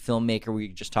great filmmaker. We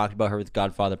just talked about her with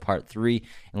Godfather Part 3.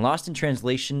 And Lost in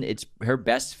Translation, it's her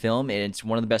best film, and it's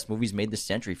one of the best movies made this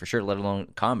century for sure, let alone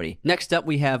comedy. Next up,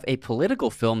 we have a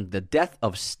political film, The Death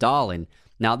of Stalin.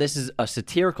 Now, this is a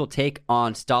satirical take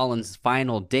on Stalin's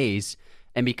final days,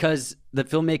 and because the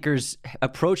filmmakers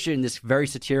approach it in this very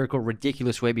satirical,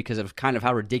 ridiculous way because of kind of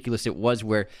how ridiculous it was,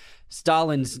 where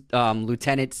Stalin's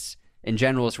lieutenants and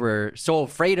generals were so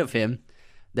afraid of him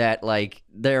that like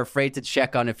they're afraid to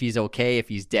check on if he's okay, if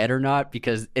he's dead or not,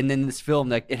 because and then this film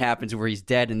like it happens where he's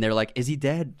dead and they're like, is he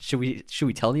dead? Should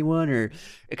we tell anyone? Or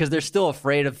because they're still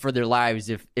afraid for their lives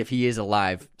if he is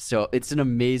alive. So it's an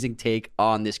amazing take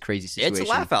on this crazy situation. It's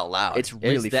a laugh out loud. It's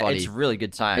really funny. It's really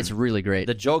good time. It's really great.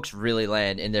 The jokes really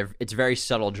land, and it's very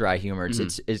subtle, dry humor.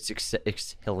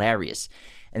 It's hilarious.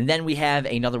 And then we have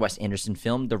another Wes Anderson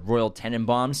film, The Royal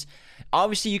Tenenbaums.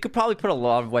 Obviously, you could probably put a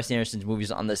lot of Wes Anderson's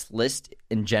movies on this list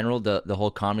in general, the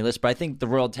whole comedy list, but I think The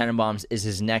Royal Tenenbaums is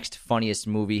his next funniest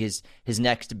movie, his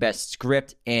next best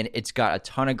script, and it's got a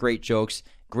ton of great jokes,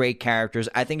 great characters.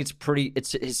 I think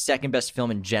it's his second best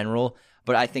film in general,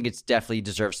 but I think it definitely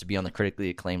deserves to be on the critically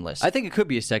acclaimed list. I think it could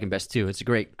be his second best, too. It's a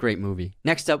great movie.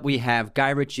 Next up, we have Guy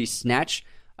Ritchie's Snatch,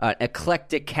 an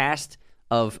eclectic cast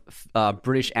of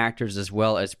British actors as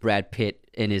well as Brad Pitt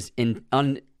in his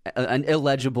an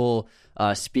illegible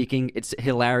speaking. It's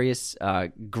hilarious.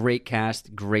 Great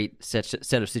cast, great set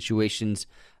of situations.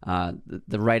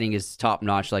 The writing is top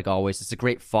notch, like always. It's a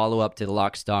great follow up to The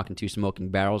Lock, Stock, and Two Smoking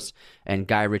Barrels, and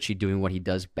Guy Ritchie doing what he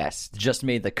does best. Just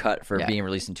made the cut for being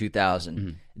released in 2000. Mm-hmm.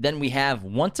 Then we have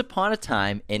Once Upon a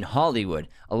Time in Hollywood.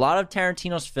 A lot of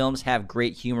Tarantino's films have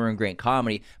great humor and great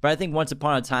comedy, but I think Once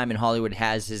Upon a Time in Hollywood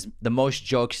has the most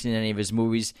jokes in any of his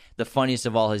movies, the funniest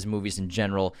of all his movies in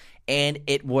general, and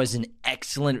it was an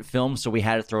excellent film, so we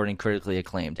had to throw it in critically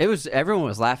acclaimed. Everyone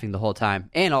was laughing the whole time,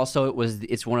 and also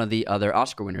it's one of the other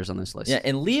Oscar winners on this list. Yeah,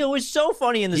 and Leo is so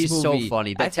funny in this movie. He's so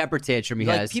funny. That temper tantrum he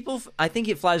has. I think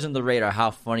it flies under the radar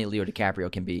how funny Leo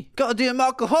DiCaprio can be. Goddamn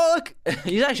alcoholic!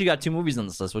 He's actually got 2 movies on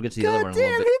this list. We'll get to the other one in a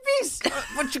little bit.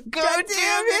 Hippies! Bunch of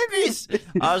goddamn hippies!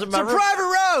 I was in my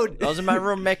private road! I was in my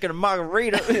room making a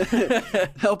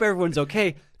margarita. Hope everyone's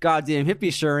okay. Goddamn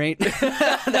hippies sure ain't.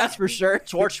 That's for sure.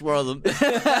 Torch world them.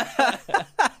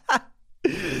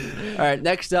 All right,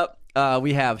 next up,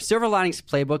 we have Silver Linings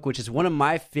Playbook, which is one of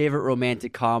my favorite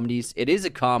romantic comedies. It is a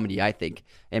comedy, I think.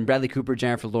 And Bradley Cooper,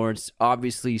 Jennifer Lawrence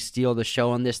obviously steal the show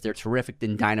on this. They're terrific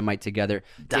in Dynamite together.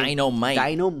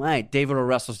 Dynamite. David O.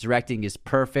 Russell's directing is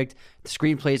perfect. The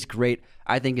screenplay is great.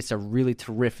 I think it's a really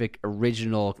terrific,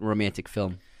 original romantic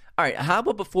film. All right, how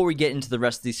about before we get into the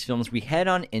rest of these films, we head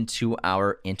on into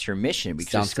our intermission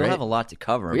because we still have a lot to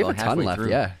cover. We have a ton left,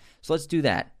 yeah. So let's do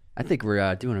that. I think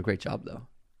we're doing a great job, though.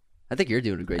 I think you're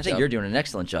doing a great job. I think you're doing an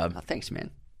excellent job. Oh, thanks,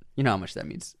 man. You know how much that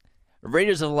means.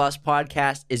 Raiders of the Lost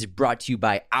podcast is brought to you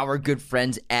by our good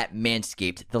friends at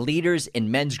Manscaped. The leaders in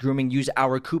men's grooming. Use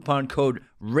our coupon code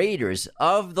Raiders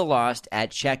of the Lost at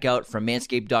checkout from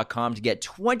manscaped.com to get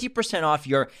 20% off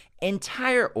your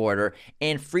entire order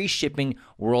and free shipping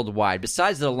worldwide.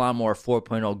 Besides the Lawnmower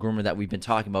 4.0 groomer that we've been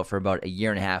talking about for about a year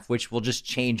and a half, which will just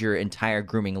change your entire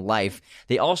grooming life,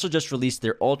 they also just released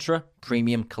their Ultra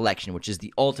Premium Collection, which is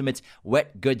the ultimate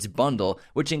wet goods bundle,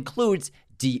 which includes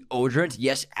deodorant,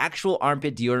 yes, actual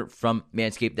armpit deodorant from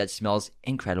Manscaped that smells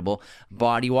incredible,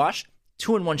 body wash,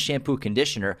 2-in-1 shampoo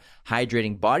conditioner,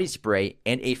 hydrating body spray,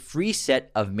 and a free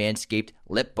set of Manscaped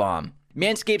lip balm.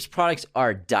 Manscaped's products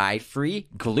are dye-free,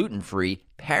 gluten-free,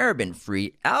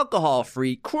 paraben-free,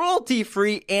 alcohol-free,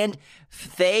 cruelty-free, and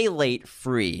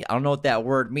phthalate-free. I don't know what that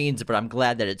word means, but I'm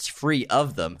glad that it's free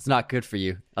of them. It's not good for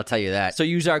you. I'll tell you that. So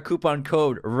use our coupon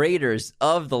code Raiders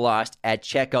of the Lost at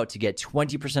checkout to get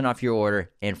 20% off your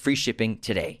order and free shipping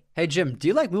today. Hey, Jim, do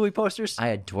you like movie posters? I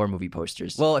adore movie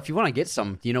posters. Well, if you want to get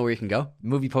some, do you know where you can go?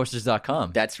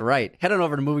 Movieposters.com. That's right. Head on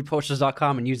over to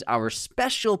movieposters.com and use our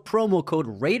special promo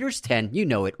code Raiders10. You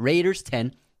know it,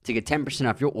 Raiders10. To get 10%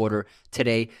 off your order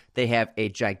today. They have a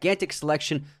gigantic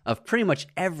selection of pretty much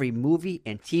every movie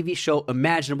and TV show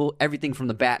imaginable. Everything from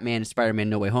the Batman and Spider-Man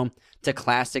No Way Home to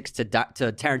classics to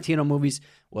Tarantino movies.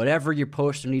 Whatever your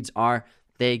poster needs are,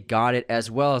 they got it,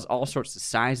 as well as all sorts of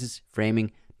sizes,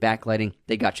 framing, backlighting.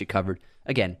 They got you covered.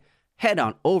 Again, head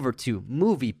on over to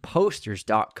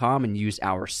movieposters.com and use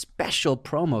our special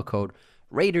promo code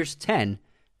Raiders10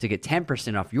 to get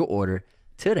 10% off your order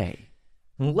today.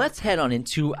 Let's head on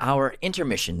into our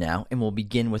intermission now, and we'll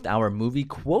begin with our movie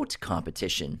quote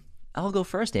competition. I'll go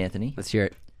first, Anthony. Let's hear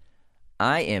it.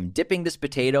 I am dipping this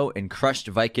potato in crushed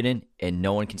Vicodin, and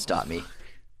no one can stop me.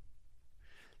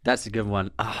 That's a good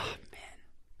one. Oh,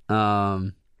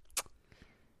 man.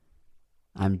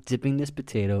 I'm dipping this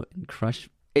potato in crushed...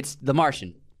 It's The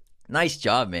Martian. Nice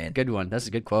job, man. Good one. That's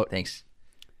a good quote. Thanks.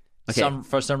 Okay.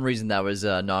 For some reason, that was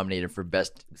nominated for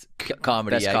Best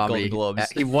Comedy at Golden Globes.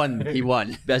 He won.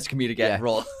 Best Comedic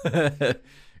role.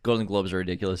 Golden Globes are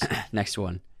ridiculous. Next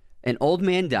one. An old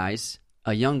man dies.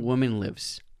 A young woman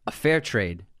lives. A fair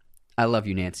trade. I love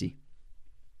you, Nancy.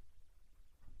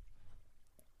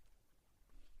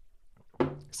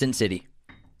 Sin City.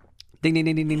 Ding, ding,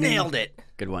 ding, ding, ding. Nailed it.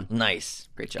 Good one. Nice.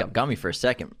 Great job. Got me for a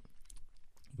second.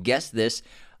 Guess this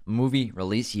movie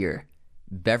release year.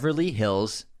 Beverly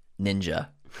Hills Ninja.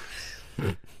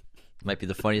 Might be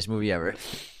the funniest movie ever.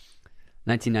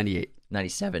 1998.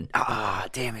 97. Ah,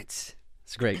 damn it.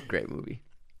 It's a great movie.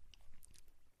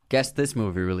 Guess this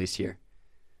movie released here.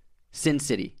 Sin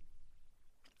City.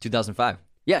 2005.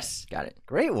 Yes. Got it.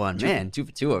 Great one, man. 2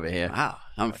 for 2 over here. Wow.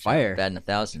 On fire. Batting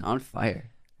 1,000. On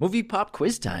fire. Movie pop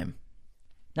quiz time.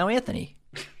 Now, Anthony,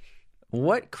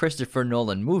 what Christopher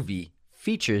Nolan movie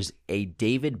features a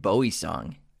David Bowie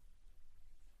song?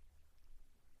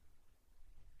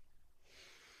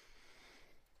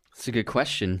 That's a good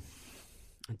question.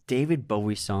 A David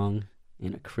Bowie song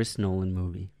in a Chris Nolan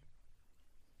movie.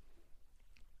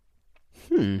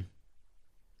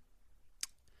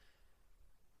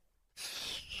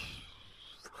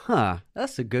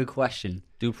 That's a good question.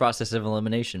 Due process of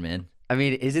elimination, man. I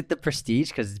mean, is it The Prestige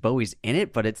because Bowie's in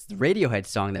it? But it's the Radiohead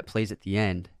song that plays at the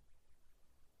end.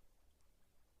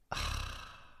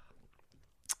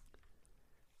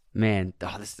 Man,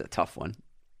 this is a tough one.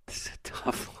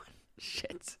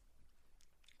 Shit.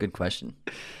 Good question.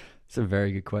 It's a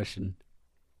very good question.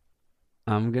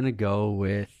 I'm going to go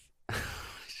with...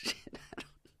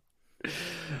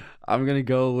 I'm going to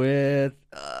go with...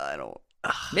 I don't...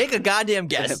 Make a goddamn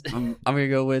guess. I'm going to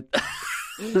go with...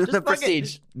 The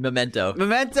Prestige. Memento.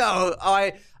 Oh,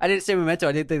 I didn't say Memento.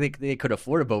 I didn't think they could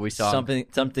afford a Bowie song.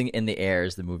 Something in the Air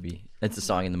is the movie. It's the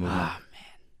song in the movie. Oh, man.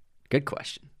 Good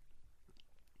question.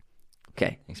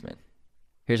 Okay. Thanks, man.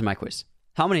 Here's my quiz.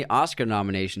 How many Oscar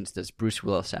nominations does Bruce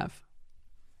Willis have?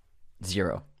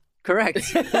 0. Correct.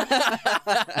 That's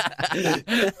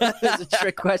a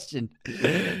trick question.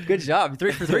 Good job.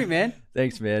 3 for 3, man.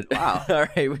 Thanks, man. Wow. All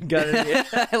right, we got it.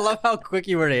 I love how quick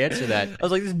you were to answer that. I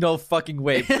was like, there's no fucking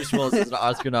way Bruce Willis has an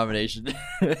Oscar nomination.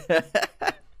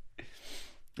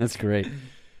 That's great.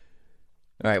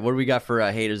 All right, what do we got for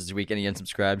haters this week? Any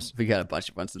unsubscribes? We got a bunch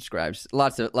of unsubscribes.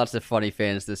 Lots of funny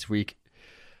fans this week.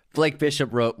 Blake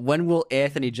Bishop wrote, "When will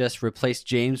Anthony just replace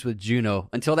James with Juno?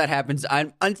 Until that happens,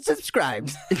 I'm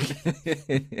unsubscribed."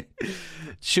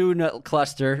 Chewy Nut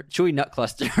Cluster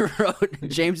wrote,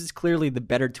 "James is clearly the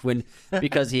better twin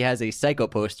because he has a Psycho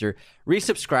poster.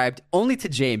 Resubscribed only to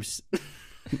James."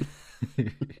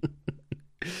 And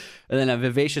then a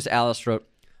Vivacious Alice wrote,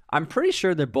 "I'm pretty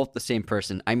sure they're both the same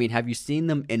person. I mean, have you seen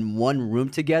them in one room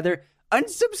together?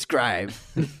 Unsubscribe."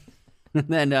 And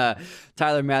then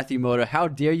Tyler Matthew Moda, "How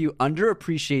dare you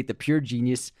underappreciate the pure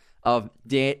genius of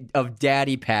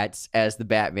Daddy Pats as the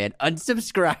Batman?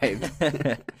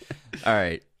 Unsubscribe." All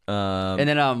right. And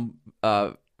then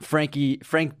Frank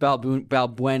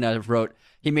Balbuena wrote,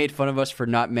 "He made fun of us for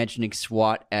not mentioning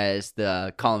SWAT as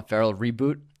the Colin Farrell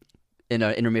reboot in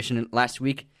an intermission last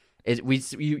week.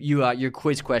 Your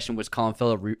quiz question was Colin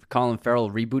Farrell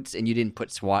reboots, and you didn't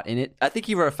put SWAT in it." I think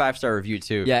he wrote a 5-star review,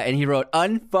 too. Yeah, and he wrote,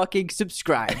 "Unfucking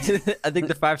subscribed." I think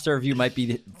the 5-star review might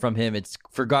be from him. It's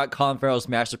 "Forgot Colin Farrell's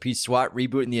masterpiece SWAT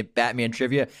reboot in the Batman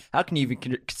trivia. How can you even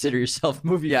consider yourself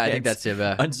movie Yeah, fans?" I think that's him.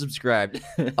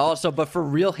 Unsubscribed. Also, but for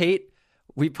real hate,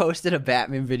 we posted a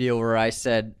Batman video where I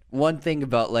said one thing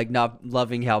about like not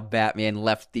loving how Batman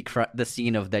left the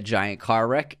scene of that giant car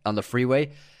wreck on the freeway.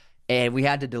 And we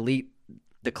had to delete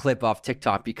the clip off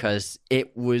TikTok because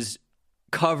it was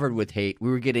covered with hate. We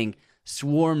were getting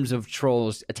swarms of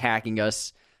trolls attacking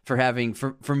us for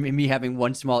me having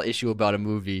one small issue about a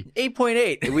movie.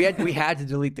 8.8. We had to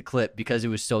delete the clip because it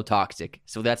was so toxic.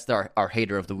 So that's our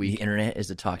hater of the week. The internet is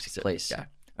a toxic place. Yeah.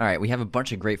 All right, we have a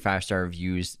bunch of great 5-star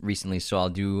reviews recently, so I'll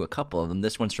do a couple of them.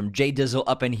 This one's from Jay Dizzle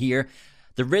up in here.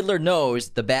 "The Riddler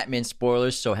knows the Batman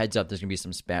spoilers, so heads up, there's going to be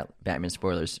some Batman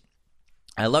spoilers.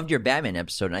 I loved your Batman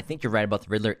episode, and I think you're right about the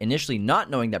Riddler initially not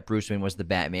knowing that Bruce Wayne was the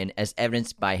Batman, as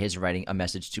evidenced by his writing a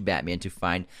message to Batman to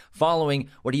find following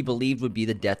what he believed would be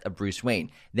the death of Bruce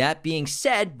Wayne. That being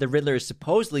said, the Riddler is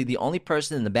supposedly the only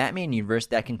person in the Batman universe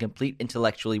that can compete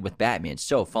intellectually with Batman.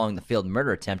 So, following the failed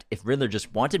murder attempt, if Riddler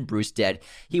just wanted Bruce dead,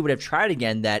 he would have tried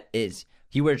again, but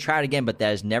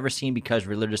that is never seen because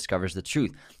Riddler discovers the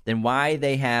truth. Then why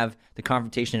they have the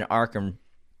confrontation in Arkham?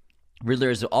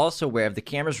 Riddler is also aware of the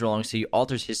cameras rolling, so he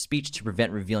alters his speech to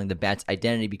prevent revealing the Bat's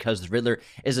identity because the Riddler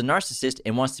is a narcissist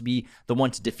and wants to be the one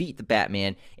to defeat the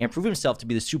Batman and prove himself to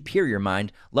be the superior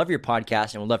mind. Love your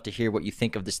podcast and would love to hear what you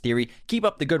think of this theory. Keep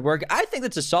up the good work." I think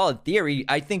that's a solid theory.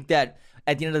 I think that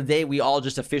at the end of the day, we all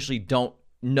just officially don't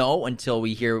know until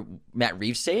we hear Matt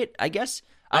Reeves say it, I guess.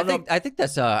 I think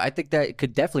that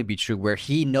could definitely be true, where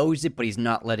he knows it, but he's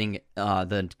not letting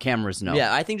the cameras know.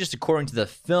 Yeah, I think just according to the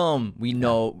film,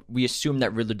 we assume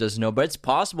that Riddler does know, but it's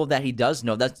possible that he does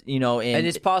know. That's and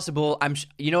it's possible.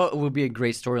 What would be a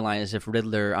great storyline is if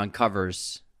Riddler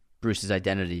uncovers Bruce's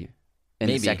identity in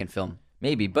the second film.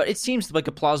 Maybe, but it seems like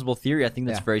a plausible theory. I think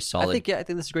that's very solid. I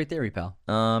think that's a great theory, pal.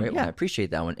 I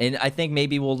appreciate that one, and I think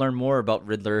maybe we'll learn more about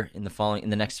Riddler in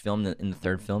the next film, in the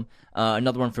third film.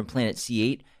 Another one from Planet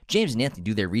C8. James and Anthony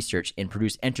do their research and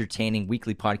produce entertaining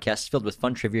weekly podcasts filled with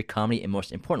fun trivia, comedy, and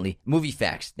most importantly, movie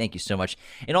facts. Thank you so much.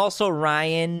 And also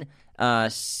Ryan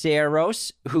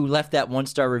Saros, who left that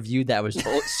 1-star review that was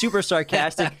super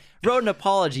sarcastic, wrote an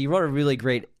apology. He wrote a really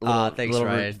great little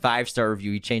 5-star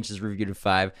review. He changed his review to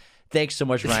 5. Thanks so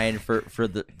much, Ryan, for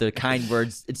the kind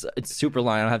words. It's super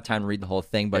long. I don't have time to read the whole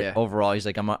thing, but overall, he's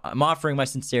like, I'm offering my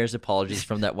sincerest apologies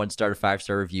from that 1-star to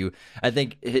 5-star review. I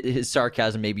think his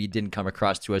sarcasm maybe didn't come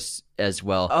across to us as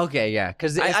well. Okay, yeah,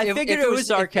 because I figured it was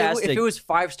sarcastic. If it was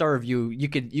 5-star review, you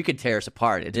could tear us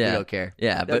apart. We don't care.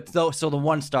 Yeah, but so the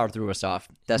 1-star threw us off.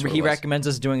 That's what he recommends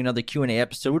us doing another Q&A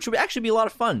episode, which would actually be a lot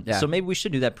of fun. Yeah. So maybe we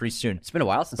should do that pretty soon. It's been a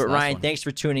while since. But the last Ryan, one. thanks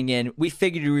for tuning in. We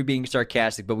figured you were being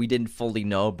sarcastic, but we didn't fully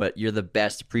know. But you're the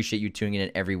best. Appreciate you tuning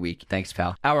in every week. Thanks,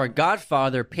 pal. Our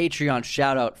Godfather Patreon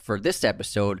shout out for this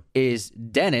episode is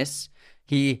Dennis.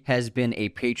 He has been a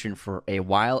patron for a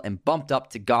while and bumped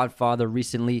up to Godfather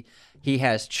recently. He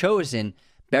has chosen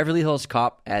Beverly Hills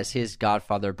Cop as his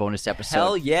Godfather bonus episode.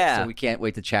 Hell yeah. So we can't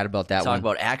wait to chat about that one. Talk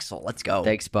about Axel. Let's go.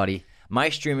 Thanks, buddy. My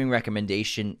streaming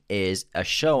recommendation is a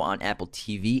show on Apple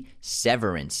TV,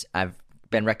 Severance. I've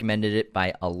been recommended it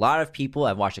by a lot of people.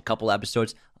 I've watched a couple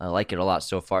episodes. I like it a lot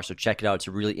so far, so check it out. It's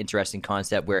a really interesting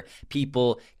concept where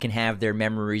people can have their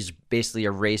memories basically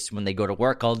erased when they go to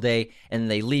work all day, and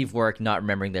they leave work not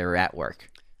remembering they were at work.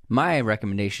 My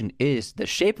recommendation is The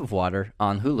Shape of Water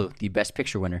on Hulu, the Best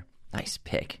Picture winner. Nice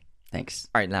pick. Thanks.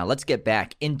 All right, now let's get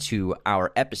back into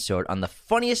our episode on the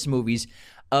funniest movies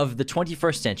of the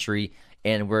 21st century,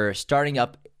 and we're starting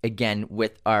up again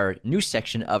with our new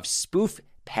section of spoof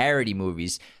parody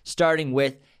movies, starting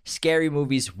with Scary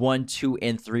Movies 1, 2,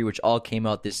 and 3, which all came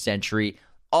out this century.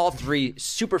 All 3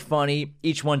 super funny.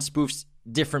 Each one spoofs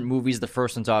different movies. The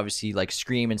first one's obviously like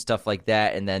Scream and stuff like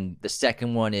that, and then the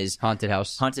second one is Haunted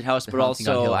House. But Haunting on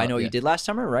also Hill I Know House, What You Did Last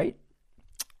Summer, right?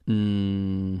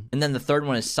 And then the third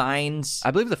one is Signs.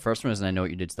 I believe the first one is I Know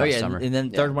What You Did Last Summer. And then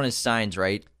the third one is Signs,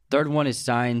 right? Third one is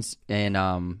Signs, and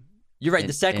you're right.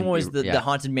 The second one was the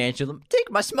Haunted Mansion. Take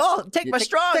my strong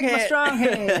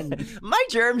hand. My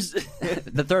germs.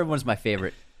 The third one's my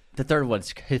favorite. The third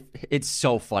one's it's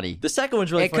so funny. The second one's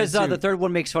really funny because too. The third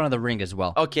one makes fun of The Ring as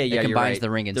well. Okay, yeah, it combines you're right. The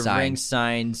Ring and the Signs. Ring,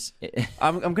 Signs.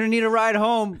 I'm gonna need a ride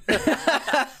home.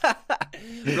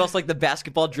 But also like the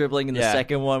basketball dribbling in the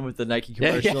second one with the Nike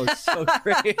commercial. It's so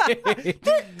great.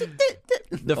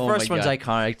 The first one's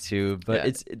iconic too,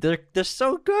 but they're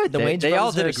so good. The Wayans they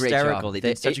all brothers did a great hysterical. job. They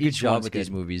did such a good each job one's with good.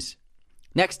 these movies.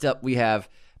 Next up, we have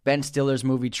Ben Stiller's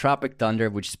movie Tropic Thunder,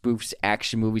 which spoofs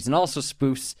action movies and also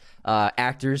spoofs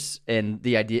actors and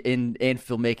the idea in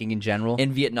filmmaking in general.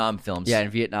 In Vietnam films. Yeah, in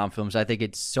Vietnam films. I think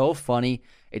it's so funny.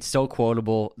 It's so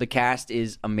quotable. The cast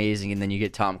is amazing. And then you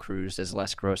get Tom Cruise as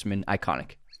Les Grossman.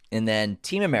 Iconic. And then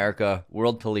Team America,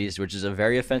 World Police, which is a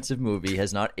very offensive movie,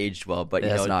 has not aged well. But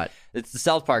it's the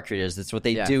South Park creators. That's what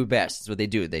they do best. It's what they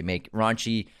do. They make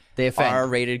raunchy,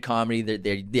 R-rated comedy.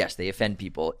 They offend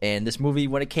people. And this movie,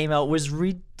 when it came out, was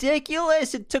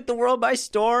ridiculous. It took the world by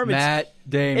storm. Matt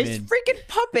Damon. It's freaking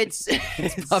puppets.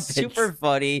 It's super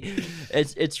funny.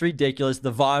 It's ridiculous.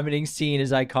 The vomiting scene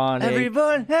is iconic.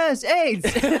 Everyone has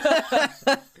AIDS.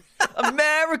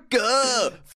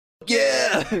 America.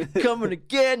 Yeah, coming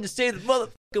again to save the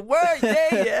motherfucking world.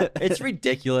 Yeah. It's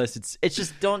ridiculous. It's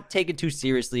just don't take it too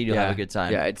seriously. You'll have a good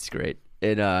time. Yeah, it's great.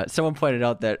 And someone pointed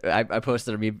out that I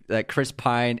posted a meme that Chris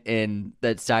Pine in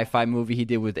that sci-fi movie he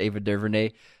did with Ava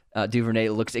DuVernay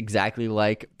looks exactly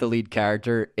like the lead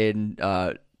character in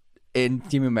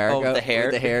Team America. Oh, the hair,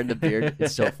 with the hair and the beard.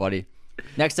 It's so funny.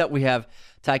 Next up, we have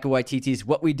Taika Waititi's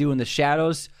What We Do in the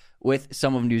Shadows, with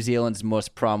some of New Zealand's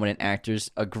most prominent actors,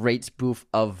 a great spoof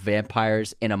of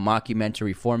vampires in a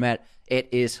mockumentary format. It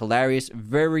is hilarious,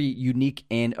 very unique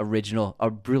and original,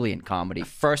 a brilliant comedy.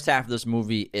 First half of this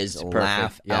movie is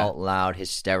laugh out loud,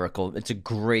 hysterical. It's a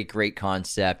great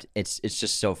concept. It's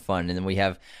just so fun. And then we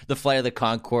have the Flight of the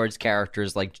Conchords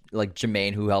characters like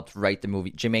Jermaine, who helped write the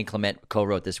movie. Jermaine Clement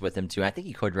co-wrote this with him too. I think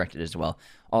he co-directed as well.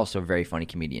 Also a very funny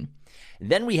comedian.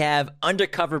 Then we have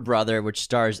Undercover Brother, which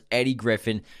stars Eddie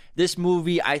Griffin. This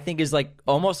movie, I think, is like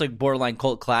almost like borderline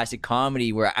cult classic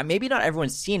comedy where maybe not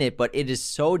everyone's seen it, but it is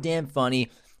so damn funny.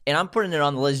 And I'm putting it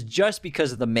on the list just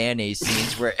because of the mayonnaise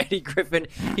scenes where Eddie Griffin,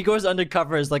 he goes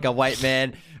undercover as like a white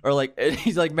man, or like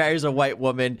he's like marries a white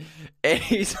woman, and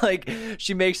he's like,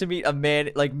 she makes him eat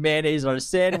mayonnaise on a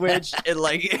sandwich, and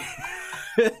like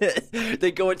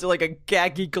they go into like a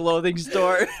khaki clothing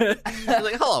store. He's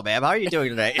like, "Hello, ma'am, how are you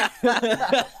doing today?"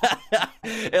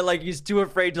 And like he's too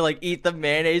afraid to like eat the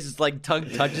mayonnaise. His like tongue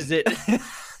touches it.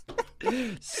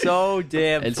 So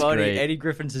damn funny. Great. Eddie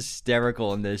Griffin's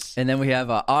hysterical in this. And then we have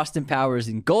Austin Powers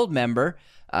in Goldmember.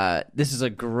 This is a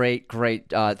great,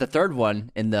 the third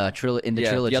one in the trilogy.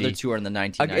 The other two are in the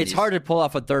 1990s. It's hard to pull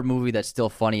off a third movie that's still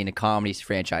funny in a comedy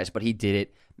franchise, but he did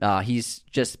it. He's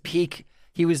just peak.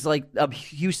 He was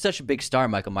he was such a big star,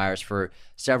 Michael Myers, for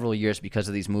several years because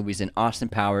of these movies. And Austin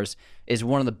Powers is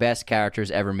one of the best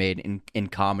characters ever made in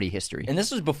comedy history. And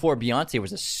this was before Beyonce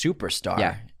was a superstar.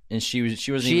 Yeah. And she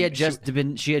had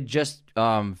just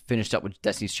finished up with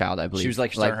Destiny's Child, I believe. She was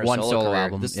like one solo career.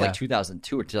 album. This is like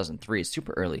 2002 or 2003. It's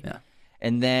super early. Yeah.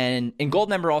 And then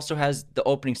Goldmember also has the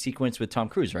opening sequence with Tom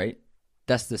Cruise, right?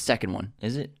 That's the second one.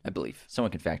 Is it? I believe.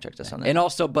 Someone can fact check us on that. And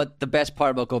also, but the best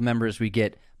part about Goldmember is we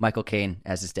get Michael Caine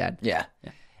as his dad. Yeah.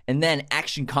 And then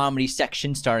action comedy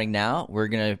section starting now. We're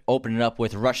going to open it up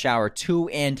with Rush Hour 2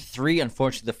 and 3.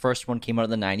 Unfortunately, the first one came out in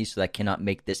the 90s, so that cannot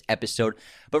make this episode.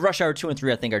 But Rush Hour 2 and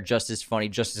 3, I think, are just as funny,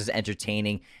 just as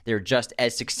entertaining. They're just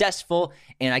as successful,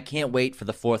 and I can't wait for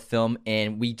the fourth film.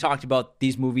 And we talked about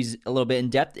these movies a little bit in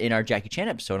depth in our Jackie Chan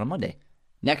episode on Monday.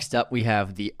 Next up, we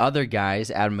have The Other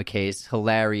Guys, Adam McKay's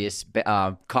hilarious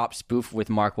cop spoof with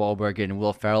Mark Wahlberg and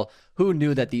Will Ferrell. Who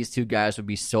knew that these two guys would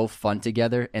be so fun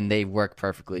together, and they work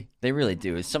perfectly. They really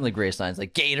do. It's some of the greatest lines,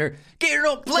 like, Gator,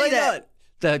 don't play that!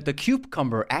 The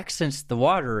cucumber accents the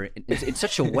water in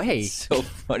such a way. So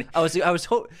funny. I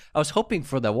was hoping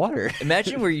for the water.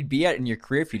 Imagine where you'd be at in your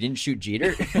career if you didn't shoot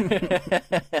Jeter.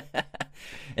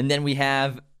 And then we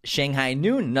have Shanghai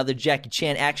Noon, another Jackie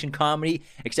Chan action comedy,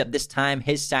 except this time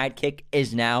his sidekick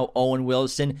is now Owen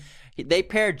Wilson. They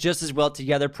pair just as well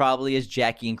together probably as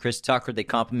Jackie and Chris Tucker. They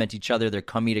complement each other. Their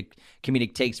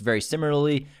comedic takes very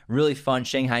similarly. Really fun.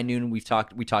 Shanghai Noon, we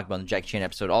talked about in the Jackie Chan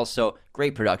episode also.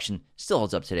 Great production. Still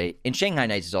holds up today. And Shanghai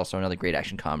Nights is also another great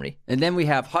action comedy. And then we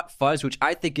have Hot Fuzz, which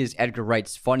I think is Edgar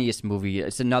Wright's funniest movie.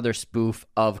 It's another spoof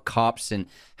of cops and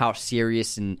how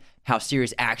serious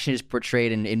action is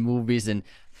portrayed in movies. And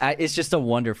it's just a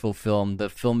wonderful film. The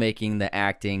filmmaking, the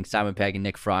acting, Simon Pegg and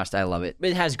Nick Frost, I love it.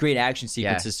 It has great action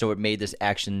sequences, so it made this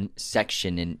action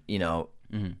section. And,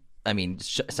 I mean,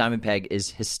 Simon Pegg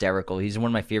is hysterical. He's one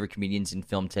of my favorite comedians in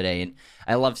film today. And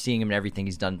I love seeing him in everything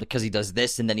he's done because he does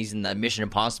this, and then he's in the Mission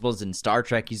Impossibles and Star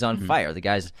Trek. He's on fire. The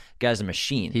guy's a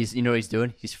machine. You know what he's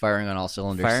doing? He's firing on all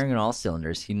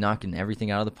cylinders. He's knocking everything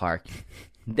out of the park.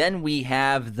 Then we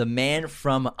have The Man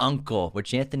from U.N.C.L.E.,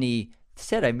 which Anthony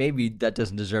said maybe that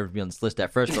doesn't deserve to be on this list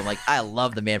at first, but I'm like, I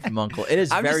love The Man from U.N.C.L.E. It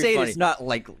is I'm very just saying funny. It's not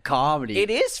like comedy. It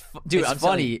is, dude. It's I'm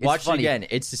funny. Watch it again.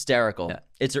 It's hysterical. Yeah.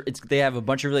 It's they have a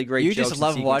bunch of really great. You jokes just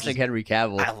love watching Henry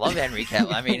Cavill. I love Henry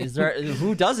Cavill. I mean,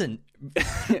 who doesn't?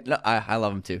 No, I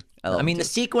love him too. I mean, the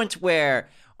sequence where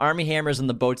Armie Hammer's on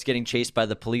the boats getting chased by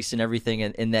the police and everything,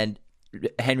 and then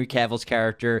Henry Cavill's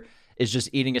character is just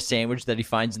eating a sandwich that he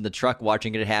finds in the truck,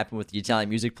 watching it happen with the Italian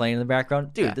music playing in the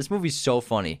background. Dude, This movie's so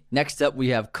funny. Next up, we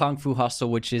have Kung Fu Hustle,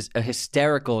 which is a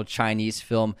hysterical Chinese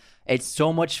film. It's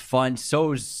so much fun,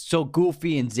 so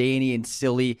goofy and zany and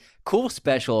silly. Cool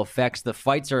special effects. The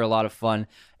fights are a lot of fun,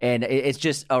 and it's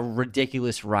just a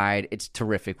ridiculous ride. It's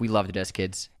terrific. We loved it as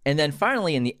kids. And then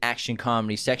finally, in the action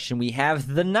comedy section, we have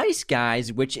The Nice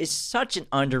Guys, which is such an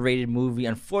underrated movie.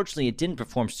 Unfortunately, it didn't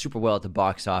perform super well at the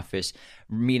box office,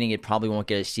 meaning it probably won't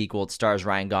get a sequel. It stars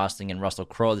Ryan Gosling and Russell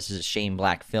Crowe. This is a Shane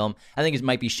Black film. I think it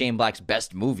might be Shane Black's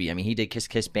best movie. I mean, he did Kiss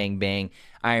Kiss Bang Bang,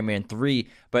 Iron Man 3,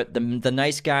 but The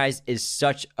Nice Guys is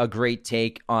such a great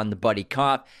take on the buddy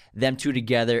cop. Them two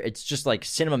together, it's just like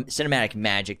cinematic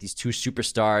magic, these two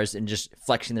superstars, and just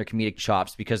flexing their comedic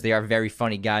chops because they are very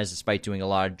funny guys despite doing a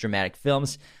lot of dramatic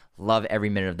films. Love every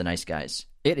minute of The Nice Guys.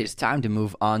 It is time to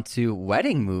move on to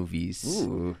wedding movies.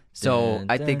 Ooh. So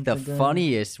I think the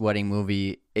funniest wedding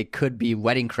movie, it could be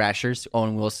Wedding Crashers,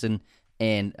 Owen Wilson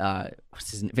and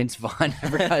Vince Vaughn. I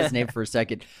forgot his name for a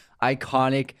second.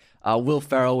 Iconic. Will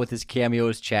Ferrell with his cameo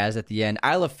as Chaz at the end.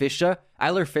 Isla Fisher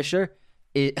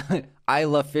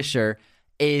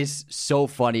is so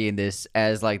funny in this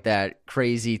as like that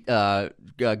crazy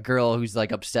girl who's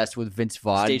like obsessed with Vince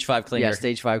Vaughn. Stage 5 clinger. Yeah,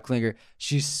 Stage 5 clinger.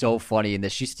 She's so funny in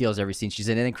this. She steals every scene she's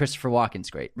in. And then Christopher Walken's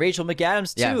great. Rachel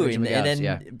McAdams too. Yeah, Rachel McAdams, and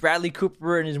then Bradley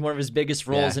Cooper in one of his biggest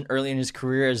roles early in his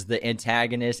career as the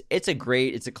antagonist. It's a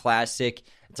classic.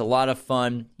 It's a lot of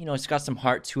fun. You know, it's got some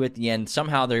heart to it at the end.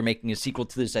 Somehow they're making a sequel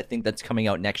to this. I think that's coming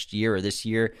out next year or this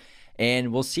year.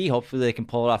 And we'll see. Hopefully they can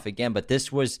pull it off again. But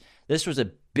this was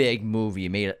a big movie.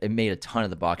 It made a ton of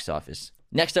the box office.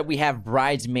 Next up, we have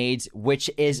Bridesmaids,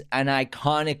 which is an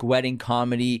iconic wedding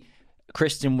comedy.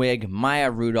 Kristen Wiig,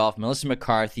 Maya Rudolph, Melissa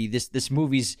McCarthy. This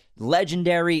movie's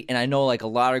legendary, and I know like a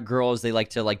lot of girls, they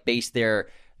like to like base their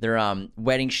their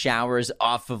wedding showers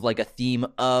off of like a theme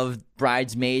of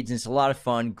Bridesmaids, and it's a lot of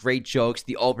fun. Great jokes.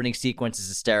 The opening sequence is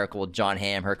hysterical with John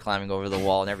Hamm, her climbing over the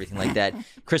wall and everything like that.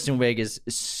 Kristen Wiig is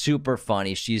super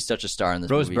funny. She's such a star in this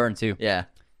Rose movie. Byrne too. Yeah.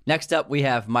 Next up, we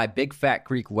have My Big Fat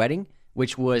Greek Wedding,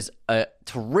 which was a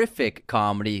terrific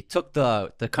comedy. Took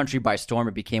the country by storm.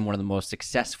 It became one of the most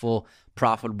successful,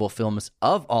 profitable films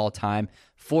of all time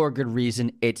for a good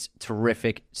reason. It's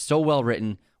terrific. So well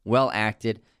written, well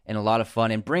acted, and a lot of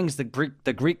fun, and brings the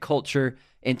Greek culture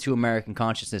into American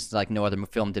consciousness like no other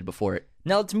film did before it.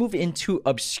 Now let's move into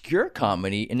obscure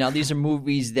comedy. And now these are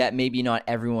movies that maybe not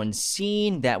everyone's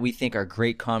seen that we think are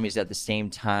great comedies at the same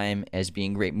time as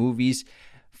being great movies.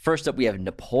 First up, we have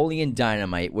Napoleon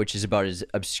Dynamite, which is about as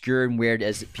obscure and weird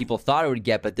as people thought it would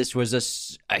get, but this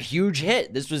was a huge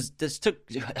hit. This took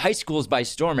high schools by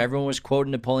storm. Everyone was quoting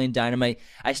Napoleon Dynamite.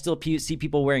 I still see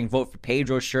people wearing Vote for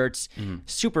Pedro shirts.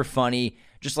 Super funny,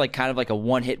 just like kind of like a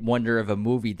one-hit wonder of a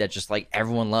movie that just like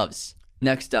everyone loves.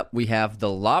 Next up, we have The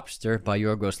Lobster by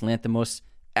Yorgos Lanthimos.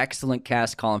 Excellent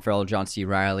cast, Colin Farrell, John C.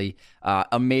 Reilly.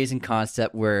 Amazing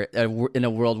concept where in a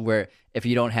world where if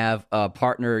you don't have a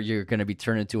partner, you're going to be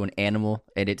turned into an animal.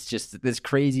 And it's just this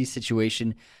crazy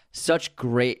situation. Such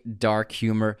great dark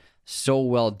humor. So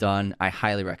well done. I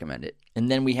highly recommend it. And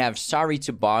then we have Sorry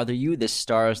to Bother You. This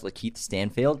stars Lakeith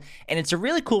Stanfield. And it's a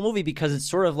really cool movie because it's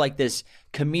sort of like this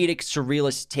comedic,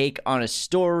 surrealist take on a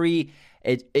story.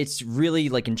 It's really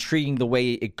like intriguing the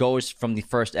way it goes from the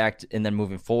first act and then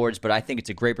moving forwards. But I think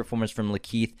it's a great performance from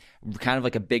Lakeith, kind of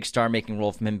like a big star-making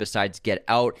role from him besides Get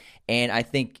Out. And I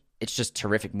think it's just a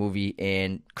terrific movie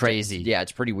and Crazy. Yeah,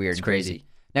 it's pretty weird. It's crazy.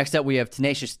 Next up, we have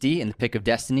Tenacious D in The Pick of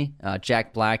Destiny.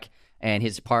 Jack Black and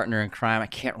his partner in crime, I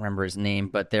can't remember his name,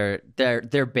 but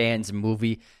their band's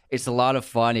movie. It's a lot of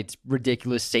fun. It's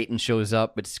ridiculous. Satan shows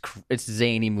up. It's a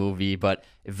zany movie, but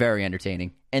very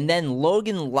entertaining. And then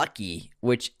Logan Lucky,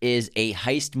 which is a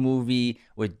heist movie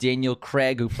with Daniel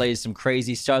Craig, who plays some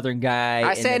crazy Southern guy.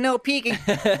 I said no peeking.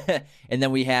 And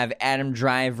then we have Adam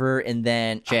Driver and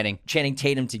then Channing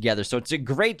Tatum together. So it's a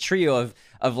great trio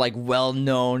of like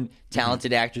well-known,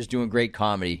 talented actors doing great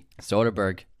comedy.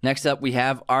 Soderbergh. Next up, we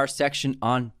have our section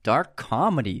on dark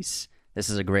comedies. This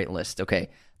is a great list. Okay.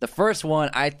 The first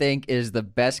one I think is the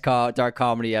best dark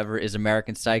comedy ever is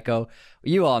American Psycho.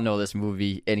 You all know this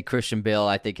movie, and Christian Bale,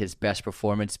 I think, his best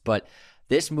performance. But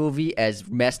this movie, as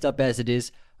messed up as it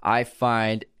is, I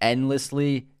find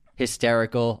endlessly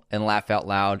hysterical and laugh out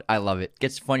loud. I love it.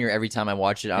 Gets funnier every time I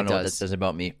watch it. I don't know what that says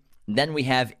about me. Then we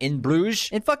have In Bruges.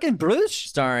 In fucking Bruges?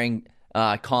 Starring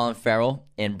Colin Farrell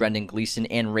and Brendan Gleeson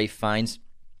and Ralph Fiennes.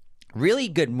 Really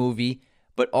good movie,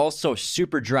 but also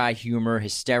super dry humor,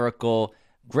 hysterical,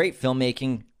 great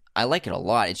filmmaking. I like it a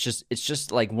lot. It's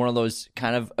just like one of those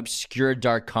kind of obscure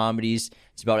dark comedies.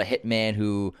 It's about a hitman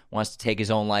who wants to take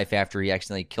his own life after he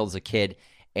accidentally kills a kid,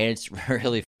 and it's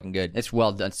really fucking good. It's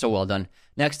well done. So well done.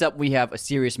 Next up, we have A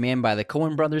Serious Man by the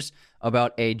Coen brothers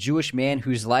about a Jewish man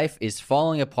whose life is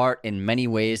falling apart in many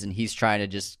ways, and he's trying to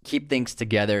just keep things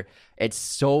together. It's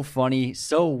so funny,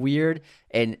 so weird,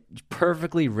 and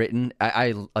perfectly written.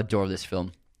 I adore this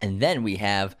film. And then we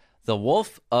have The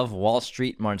Wolf of Wall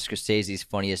Street, Martin Scorsese's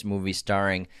funniest movie,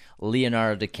 starring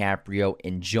Leonardo DiCaprio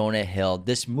and Jonah Hill.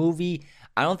 This movie,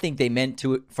 I don't think they meant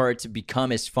for it to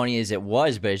become as funny as it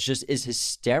was, but it's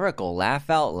hysterical. Laugh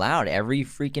out loud. Every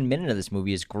freaking minute of this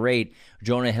movie is great.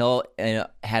 Jonah Hill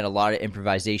had a lot of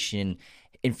improvisation,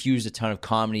 infused a ton of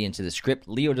comedy into the script.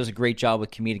 Leo does a great job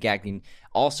with comedic acting.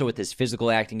 Also with his physical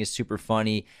acting is super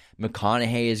funny.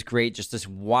 McConaughey is great. Just this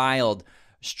wild,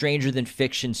 stranger than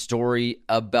fiction story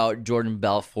about Jordan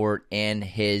Belfort and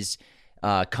his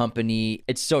company.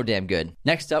 It's so damn good.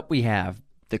 Next up, we have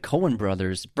the Coen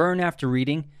brothers, Burn After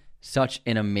Reading. Such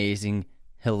an amazing,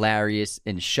 hilarious,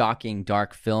 and shocking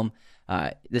dark film.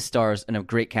 This stars in a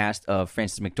great cast of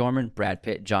Frances McDormand, Brad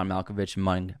Pitt, John Malkovich,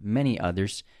 among many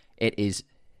others. It is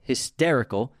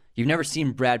hysterical. You've never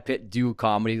seen Brad Pitt do a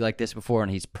comedy like this before,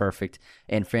 and he's perfect.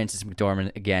 And Frances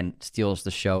McDormand, again, steals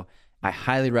the show. I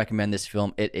highly recommend this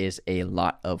film. It is a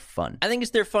lot of fun. I think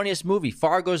it's their funniest movie.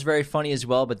 Fargo's very funny as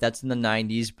well, but that's in the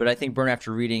 90s. But I think Burn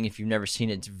After Reading, if you've never seen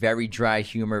it, it's very dry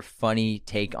humor, funny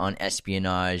take on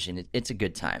espionage, and it's a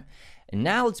good time. And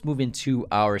now let's move into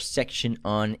our section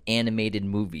on animated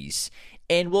movies.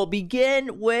 And we'll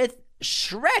begin with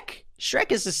Shrek.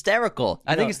 Shrek is hysterical.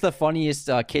 I think it's the funniest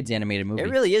kids animated movie. It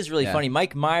really is really funny.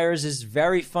 Mike Myers is a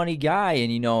very funny guy,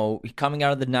 and coming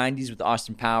out of the '90s with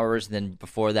Austin Powers, and then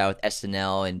before that with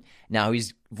SNL, and now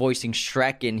he's voicing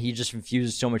Shrek, and he just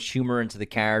infuses so much humor into the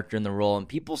character and the role, and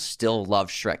people still love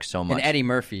Shrek so much. And Eddie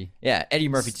Murphy. Yeah, Eddie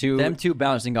Murphy too. Them two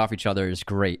bouncing off each other is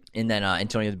great. And then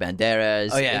Antonio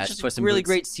Banderas. Oh yeah, it's just really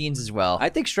great scenes as well. I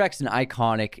think Shrek's an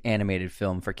iconic animated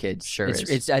film for kids. Sure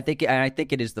I think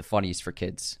it is the funniest for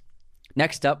kids.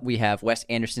 Next up, we have Wes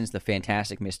Anderson's The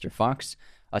Fantastic Mr. Fox,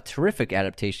 a terrific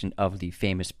adaptation of the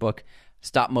famous book.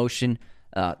 Stop motion.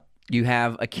 You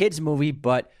have a kids movie,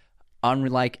 but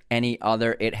unlike any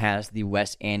other, it has the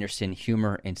Wes Anderson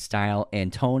humor and style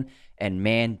and tone, and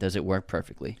man, does it work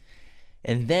perfectly.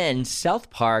 And then South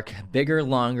Park, bigger,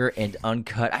 longer, and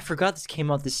uncut. I forgot this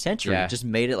came out this century. Yeah. It just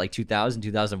made it like 2000,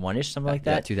 2001-ish, something like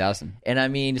that. Yeah, 2000. And I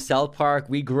mean, South Park,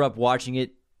 we grew up watching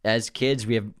it as kids.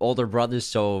 We have older brothers,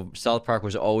 so South Park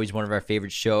was always one of our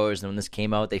favorite shows. And when this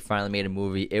came out, they finally made a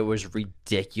movie. It was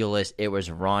ridiculous. It was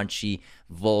raunchy,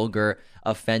 vulgar,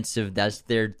 offensive. That's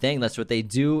their thing. That's what they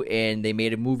do. And they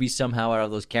made a movie somehow out of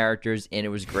those characters, and it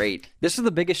was great. This is the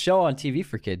biggest show on TV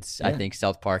for kids, I think,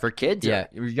 South Park. For kids? Yeah.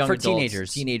 Young for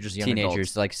adults, teenagers. young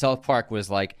adults. Like, South Park was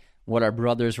like what our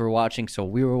brothers were watching, so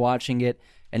we were watching it.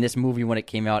 And this movie, when it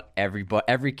came out,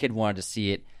 every kid wanted to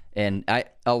see it. And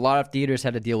a lot of theaters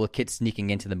had to deal with kids sneaking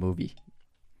into the movie.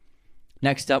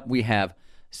 Next up, we have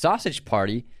Sausage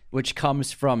Party, which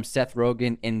comes from Seth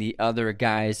Rogen and the other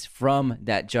guys from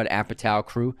that Judd Apatow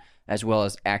crew, as well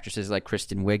as actresses like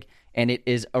Kristen Wiig. And it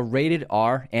is a rated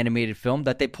R animated film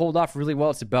that they pulled off really well.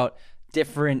 It's about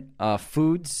different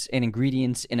foods and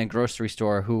ingredients in a grocery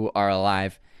store who are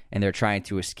alive and they're trying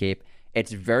to escape.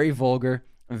 It's very vulgar,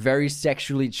 very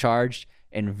sexually charged,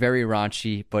 and very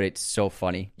raunchy, but it's so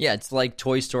funny. Yeah, it's like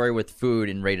Toy Story with food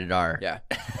and rated R. Yeah.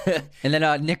 And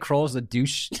then Nick Kroll's a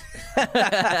douche.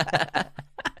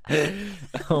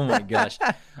 Oh my gosh.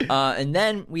 And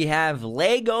then we have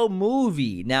Lego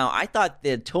Movie. Now, I thought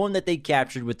the tone that they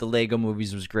captured with the Lego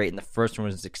movies was great, and the first one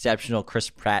was exceptional. Chris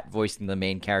Pratt voicing the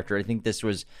main character. I think this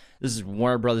is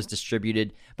Warner Brothers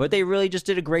distributed, but they really just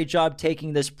did a great job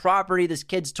taking this property, this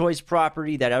kids' toys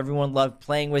property that everyone loved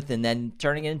playing with, and then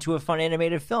turning it into a fun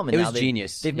animated film. And it was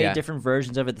genius. They've made different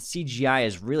versions of it. The CGI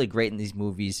is really great in these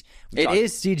movies. It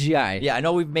is CGI. Yeah, I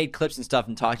know we've made clips and stuff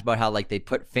and talked about how like they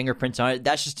put fingerprints on it.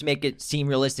 That's just to make it seem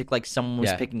realistic, like someone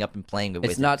was picking up and playing with it.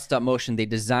 It's not stop motion. They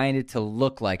designed it to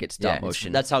look like it's stop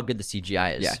motion. That's how good the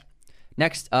CGI is. Yeah.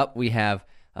 Next up, we have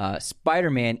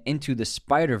Spider-Man Into the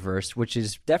Spider-Verse, which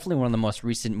is definitely one of the most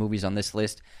recent movies on this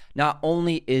list. Not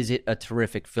only is it a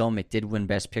terrific film, it did win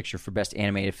Best Picture for Best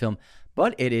Animated Film,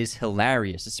 but it is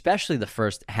hilarious, especially the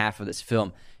first half of this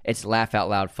film. It's laugh out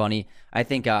loud funny. I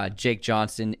think Jake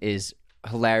Johnson is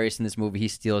hilarious in this movie. He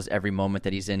steals every moment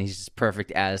that he's in. He's just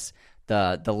perfect as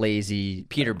the lazy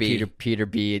Peter B. Peter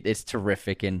B. It's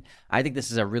terrific, and I think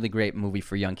this is a really great movie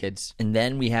for young kids. And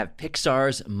then we have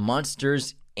Pixar's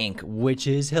Monsters, Inc., which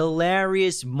is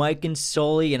hilarious. Mike and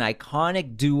Sully, an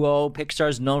iconic duo.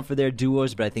 Pixar's known for their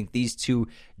duos, but I think these two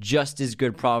just as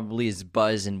good probably as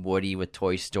Buzz and Woody with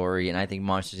Toy Story. And I think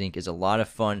Monsters, Inc. is a lot of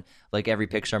fun. Like every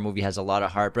Pixar movie has a lot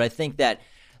of heart, but I think that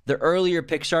the earlier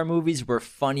Pixar movies were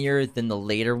funnier than the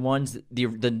later ones.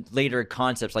 The later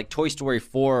concepts, like Toy Story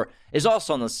 4 is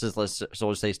also on this list, so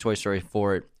we'll say Toy Story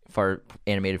 4 for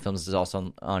animated films is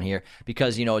also on here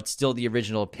because, it's still the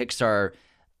original Pixar,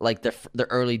 like the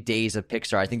early days of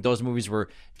Pixar. I think those movies were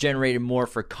generated more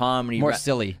for comedy. More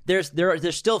silly.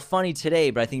 They're still funny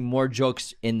today, but I think more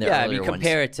jokes in the earlier ones.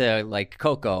 Compare it to like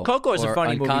Coco. Coco is a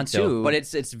funny movie too. But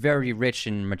it's very rich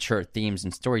in mature themes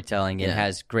and storytelling. It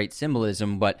has great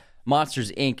symbolism, but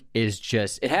Monsters, Inc. is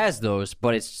just, it has those,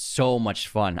 but it's so much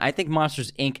fun. I think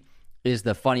Monsters, Inc. is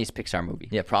the funniest Pixar movie.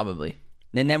 Yeah, probably.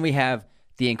 And then we have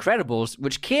The Incredibles,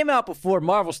 which came out before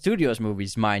Marvel Studios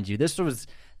movies, mind you.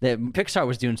 Pixar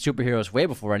was doing superheroes way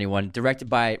before anyone.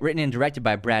 Written and directed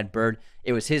by Brad Bird.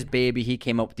 It was his baby. He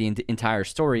came up with the entire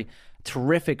story.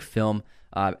 Terrific film.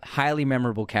 Highly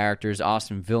memorable characters.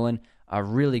 Awesome villain. A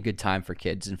really good time for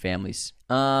kids and families.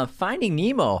 Finding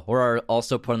Nemo, we're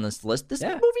also put on this list. This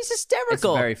movie's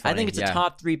hysterical. It's very funny. I think it's a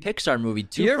top 3 Pixar movie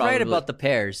too. You're right about the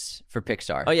pairs for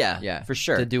Pixar. Oh yeah, for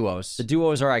sure. The duos. The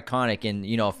duos are iconic,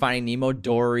 and Finding Nemo,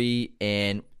 Dory,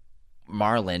 and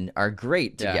Marlin are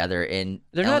great together. And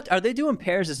they're not. Are they doing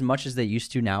pairs as much as they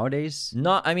used to nowadays?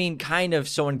 No, I mean kind of.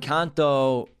 So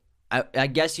Encanto, I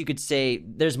guess you could say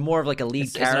there's more of like a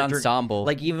lead character. It's an ensemble.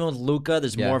 Like even with Luca,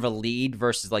 there's more of a lead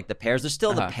versus like the pairs. There's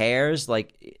still the pairs.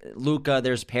 Like Luca,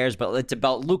 there's pairs, but it's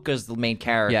about Luca's the main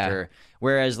character.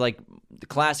 Whereas like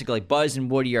classic, like Buzz and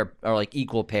Woody are like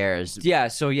equal pairs. Yeah,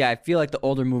 so I feel like the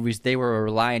older movies, they were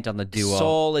reliant on the duo.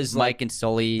 Soul is Mike and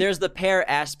Sully. There's the pair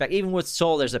aspect. Even with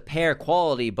Soul, there's a pair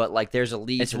quality, but like there's a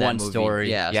lead It's to that one movie.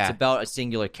 story. Yeah, Yeah. it's about a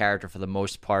singular character for the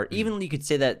most part. Even you could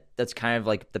say that that's kind of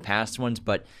like the past ones,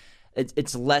 but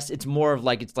it's less. It's more of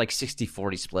like it's like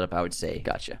 60-40 split up, I would say.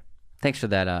 Gotcha. Thanks for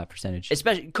that percentage.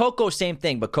 Especially Coco, same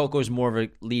thing, but Coco's more of a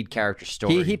lead character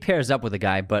story. He pairs up with a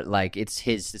guy, but like it's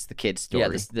the kid's story.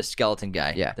 Yeah, the skeleton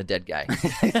guy. Yeah. The dead guy.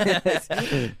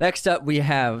 Next up, we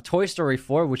have Toy Story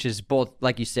 4, which is both,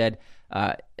 like you said,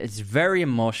 it's very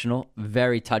emotional,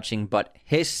 very touching, but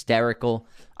hysterical.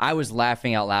 I was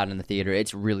laughing out loud in the theater.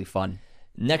 It's really fun.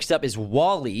 Next up is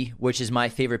WALL-E, which is my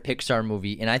favorite Pixar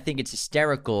movie, and I think it's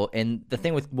hysterical. And the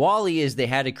thing with WALL-E is they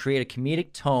had to create a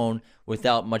comedic tone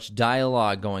without much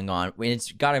dialogue going on. And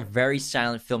it's got a very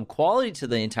silent film quality to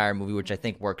the entire movie, which I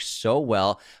think works so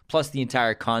well. Plus, the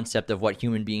entire concept of what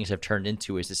human beings have turned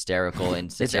into is hysterical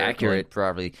and It's accurate.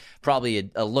 Probably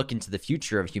a look into the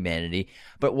future of humanity.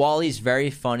 But WALL-E is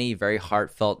very funny, very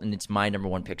heartfelt, and it's my number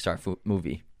one Pixar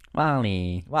movie.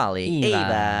 WALL-E.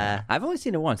 Eva. I've only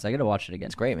seen it once. I got to watch it again.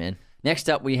 It's great, man. Next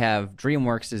up, we have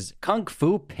DreamWorks' Kung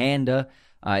Fu Panda.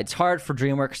 It's hard for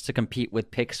DreamWorks to compete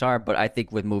with Pixar, but I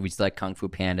think with movies like Kung Fu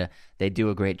Panda, they do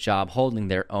a great job holding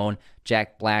their own.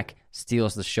 Jack Black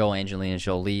steals the show, Angelina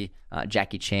Jolie,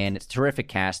 Jackie Chan. It's a terrific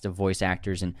cast of voice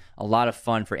actors and a lot of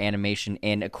fun for animation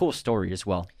and a cool story as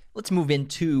well. Let's move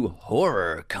into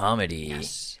horror comedy.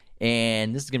 Yes.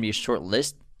 And this is going to be a short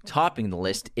list. Topping the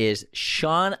list is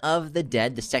Shaun of the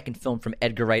Dead, the second film from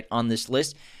Edgar Wright on this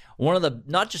list.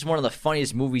 Not just one of the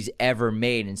funniest movies ever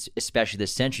made, and especially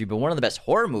this century, but one of the best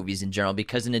horror movies in general,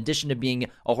 because in addition to being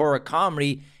a horror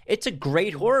comedy, it's a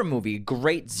great horror movie, a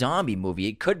great zombie movie.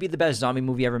 It could be the best zombie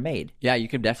movie ever made. Yeah, you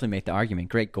could definitely make the argument.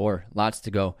 Great gore. Lots to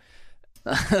go.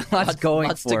 Lots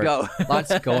going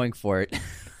for it.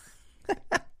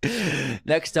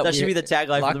 Next up, that should be the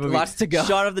tagline for the movie. Lots to go.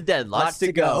 Shaun of the Dead. Lots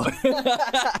to go.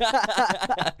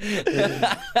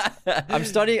 I'm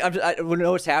studying.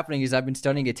 What's happening is I've been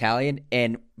studying Italian,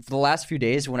 and for the last few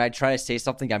days, when I try to say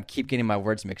something, I keep getting my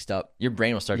words mixed up. Your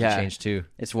brain will start to change too.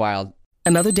 It's wild.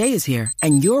 Another day is here,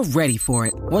 and you're ready for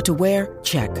it. What to wear?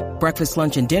 Check. Breakfast,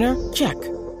 lunch, and dinner? Check.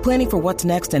 Planning for what's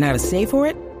next and how to save for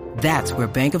it? That's where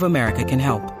Bank of America can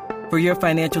help. For your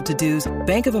financial to-dos,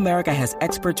 Bank of America has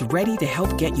experts ready to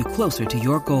help get you closer to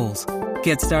your goals.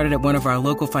 Get started at one of our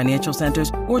local financial centers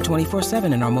or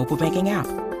 24/7 in our mobile banking app.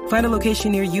 Find a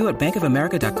location near you at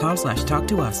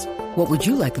bankofamerica.com/talktous. What would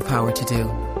you like the power to do?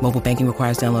 Mobile banking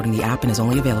requires downloading the app and is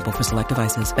only available for select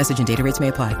devices. Message and data rates may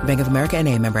apply. Bank of America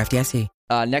N.A., member FDIC.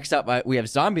 Next up, we have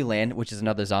Zombieland, which is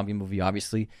another zombie movie,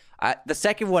 obviously. The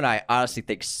second one I honestly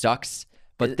think sucks.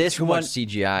 But this too one, much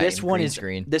CGI. This one is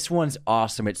screen. This one's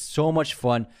awesome. It's so much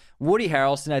fun. Woody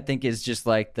Harrelson, I think, is just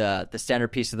like the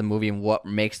centerpiece of the movie and what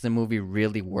makes the movie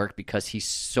really work because he's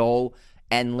so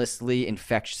endlessly,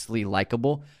 infectiously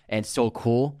likable and so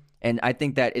cool. And I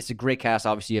think that it's a great cast.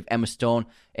 Obviously, you have Emma Stone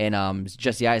and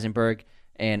Jesse Eisenberg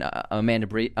and Amanda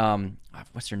Bree.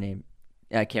 What's her name?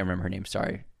 I can't remember her name.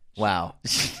 Sorry. Wow.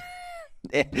 She's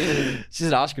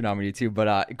an Oscar nominee too.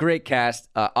 But great cast,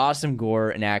 awesome gore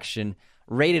and action.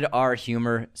 Rated R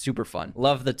humor, super fun.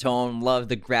 Love the tone, love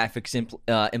the graphics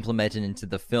implemented into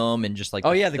the film, and just like the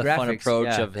fun graphics,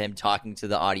 approach of him talking to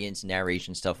the audience,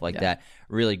 narration, stuff like that.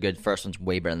 Really good. First one's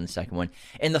way better than the second one.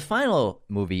 And the final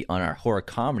movie on our horror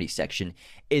comedy section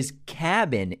is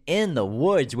Cabin in the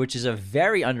Woods, which is a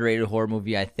very underrated horror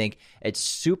movie, I think. It's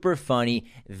super funny,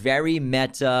 very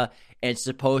meta, and it's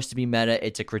supposed to be meta.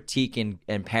 It's a critique and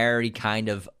parody kind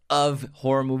of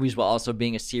horror movies while also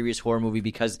being a serious horror movie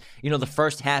because, the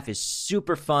first half is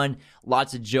super fun,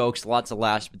 lots of jokes, lots of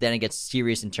laughs, but then it gets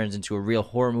serious and turns into a real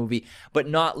horror movie, but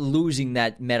not losing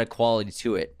that meta quality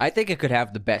to it. I think it could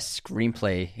have the best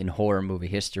screenplay in horror movie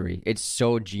history. It's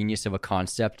so genius of a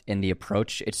concept and the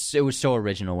approach. It was so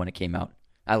original when it came out.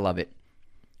 I love it.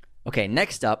 Okay,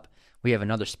 next up, we have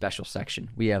another special section.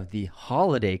 We have the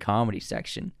holiday comedy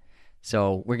section.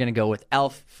 So we're going to go with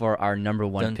Elf for our number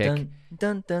one pick.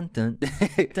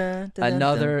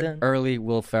 Another early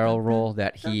Will Ferrell role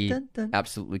that he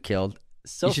absolutely killed.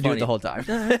 So you should funny. do it the whole time.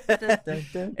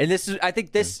 And this is, I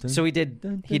think this, so he did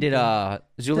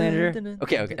Zoolander.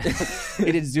 Okay.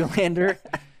 He did Zoolander,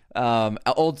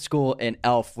 Old School, and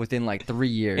Elf within like 3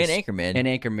 years. And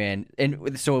Anchorman.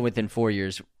 And so within 4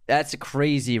 years. That's a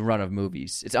crazy run of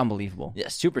movies. It's unbelievable. Yeah,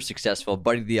 super successful.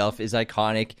 Buddy the Elf is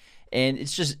iconic. And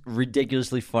it's just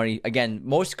ridiculously funny. Again,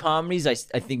 most comedies, I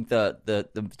think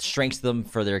the strengths of them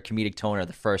for their comedic tone are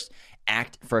the first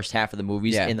half of the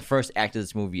movies. Yeah. And the first act of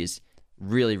this movie is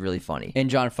really, really funny. And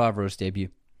Jon Favreau's debut.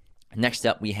 Next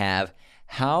up, we have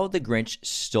How the Grinch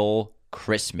Stole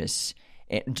Christmas.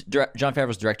 And Jon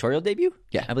Favreau's directorial debut?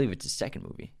 Yeah. I believe it's his second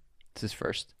movie. It's his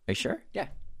first. Are you sure? Yeah. Are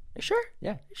you sure?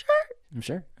 Yeah. You sure? I'm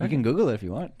sure. You can Google it if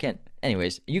you want. Can't.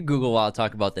 Anyways, you Google while I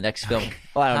talk about the next film.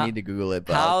 Well, I don't need to Google it,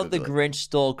 but How I'll the Google it. Grinch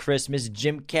Stole Christmas.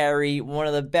 Jim Carrey, one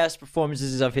of the best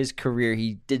performances of his career.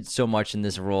 He did so much in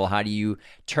this role. How do you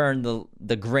turn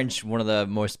the Grinch, one of the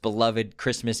most beloved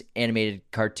Christmas animated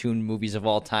cartoon movies of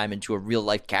all time, into a real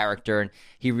life character? And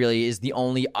he really is the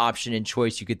only option and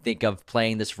choice you could think of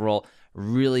playing this role.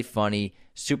 Really funny,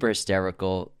 super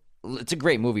hysterical. It's a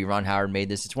great movie. Ron Howard made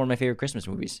this. It's one of my favorite Christmas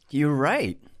movies. You're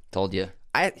right. Told you.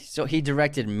 So he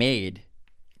directed Made,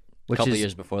 which Couple is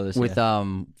years before this, with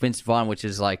Vince Vaughn, which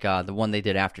is like the one they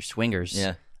did after Swingers.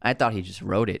 Yeah. I thought he just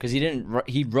wrote it. Because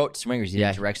he wrote Swingers. He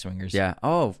didn't direct Swingers. Yeah.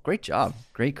 Oh, great job.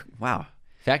 Great. Wow.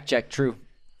 Fact check, true.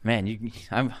 Man,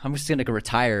 I'm just gonna go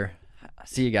retire.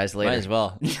 See you guys later. Might as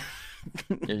well.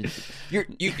 You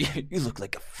look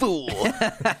like a fool.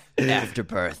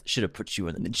 Afterbirth should have put you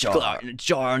in the jar. In a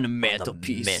jar on the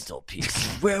mantelpiece.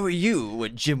 Where were you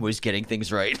when Jim was getting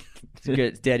things right?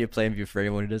 It's Daddy Plainview for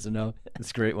anyone who doesn't know.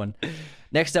 It's a great one.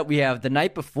 Next up, we have The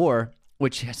Night Before,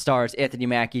 which stars Anthony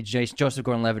Mackie, Joseph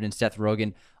Gordon-Levitt, and Seth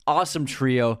Rogen. Awesome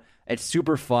trio. It's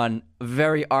super fun.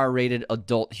 Very R-rated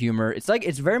adult humor. It's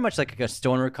very much like a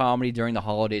stoner comedy during the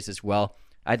holidays as well.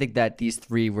 I think that these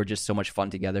three were just so much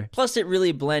fun together. Plus, it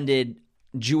really blended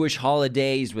Jewish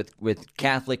holidays with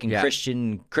Catholic and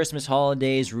Christian Christmas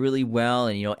holidays really well.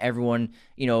 And, everyone,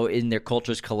 in their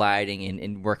cultures colliding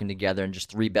and working together, and just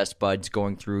three best buds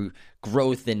going through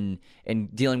growth and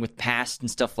dealing with past and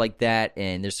stuff like that.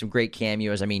 And there's some great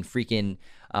cameos. I mean, freaking,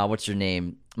 what's her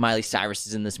name? Miley Cyrus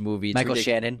is in this movie. It's Michael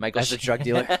Shannon. Michael as a drug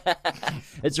dealer.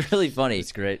 It's really funny.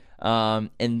 It's great. And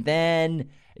then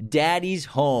Daddy's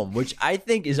Home, which I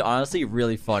think is honestly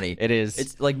really funny. It is.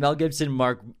 It's like Mel Gibson,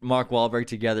 Mark Wahlberg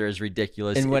together is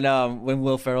ridiculous. And when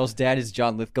Will Ferrell's dad is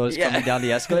John Lithgow is coming down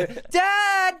the escalator,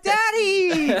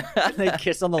 Daddy! And they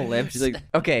kiss on the lips. He's like,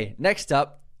 okay, next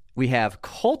up, we have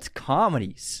Cult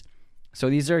Comedies. So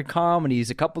these are comedies.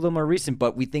 A couple of them are recent,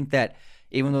 but we think that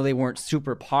even though they weren't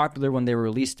super popular when they were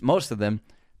released, most of them,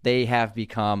 they have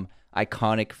become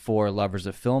iconic for lovers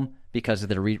of film because of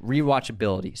their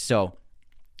rewatchability. So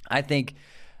I think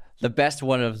the best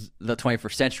one of the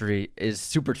 21st century is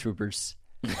Super Troopers.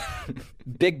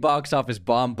 Big box office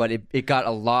bomb, but it got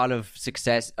a lot of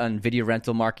success on video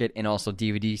rental market and also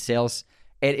DVD sales.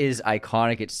 It is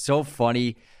iconic. It's so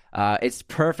funny. It's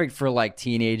perfect for like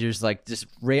teenagers, like just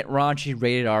raunchy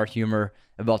rated R humor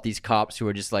about these cops who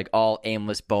are just like all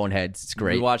aimless boneheads. It's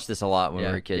great. We watched this a lot when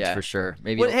we were kids, for sure.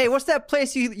 Maybe. Hey, what's that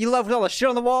place you love with all the shit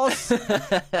on the walls? You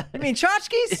mean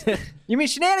tchotchkes? You mean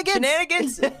shenanigans?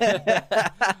 Shenanigans?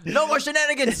 No more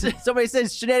shenanigans. Somebody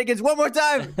says shenanigans one more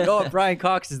time. Oh, Brian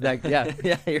Cox is that. Yeah.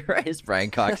 Yeah, you're right. It's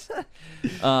Brian Cox.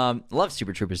 Love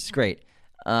Super Troopers. It's great.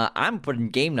 I'm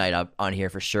putting Game Night up on here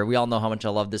for sure. We all know how much I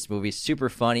love this movie. Super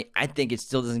funny. I think it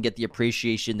still doesn't get the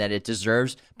appreciation that it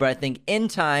deserves, but I think in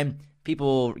time,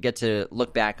 people get to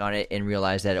look back on it and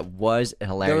realize that it was a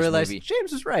hilarious movie.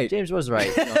 James was right. James was right.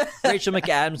 Rachel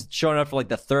McAdams showing up for like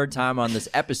the third time on this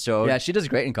episode. Yeah, she does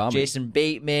great in comedy. Jason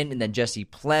Bateman and then Jesse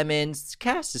Plemons. This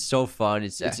cast is so fun.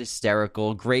 It's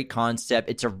hysterical. Great concept.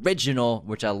 It's original,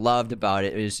 which I loved about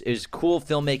it. It was cool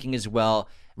filmmaking as well.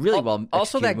 Really well.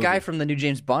 Also, that executed guy movie. from the new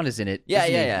James Bond is in it. Yeah.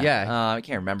 I I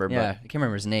can't remember, but can't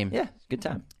remember his name. yeah, good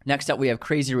time. Next up, we have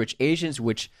Crazy Rich Asians,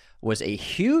 which was a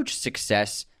huge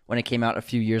success when it came out a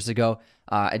few years ago.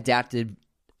 Adaptation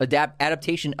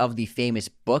of the famous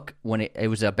book when it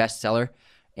was a bestseller.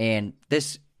 And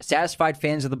this satisfied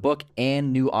fans of the book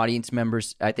and new audience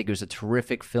members. I think it was a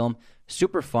terrific film.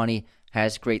 Super funny.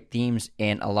 Has great themes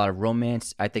and a lot of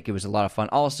romance. I think it was a lot of fun.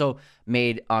 Also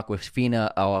made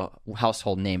Awkwafina a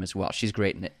household name as well. She's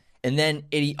great in it. And then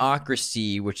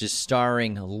Idiocracy, which is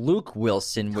starring Luke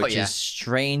Wilson, which is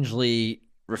strangely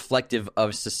reflective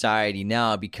of society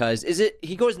now because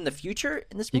he goes in the future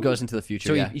in this movie? He goes into the future,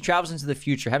 So yeah. he travels into the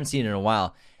future. Haven't seen it in a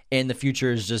while. And the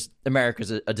future is just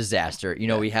America's a disaster.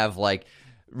 We have like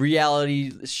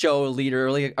reality show leader,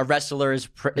 like a wrestler is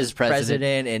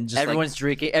president, and just everyone's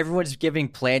drinking. Everyone's giving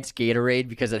plants Gatorade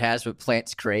because it has what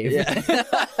plants crave. Yeah.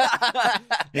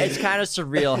 It's kind of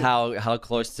surreal how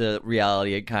close to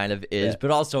reality it kind of is, but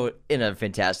also in a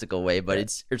fantastical way. But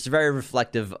it's very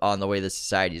reflective on the way the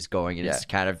society is going, and it's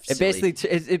kind of silly. It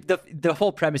basically the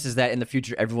whole premise is that in the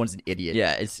future everyone's an idiot.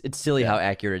 Yeah, it's silly how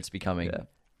accurate it's becoming. Yeah.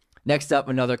 Next up,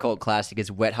 another cult classic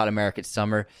is Wet Hot American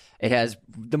Summer. It has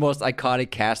the most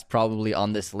iconic cast probably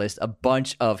on this list. A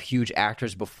bunch of huge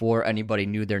actors before anybody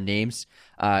knew their names,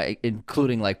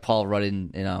 including like Paul Rudd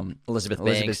and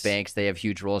Elizabeth Banks. They have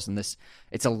huge roles in this.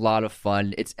 It's a lot of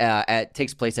fun. It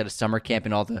takes place at a summer camp,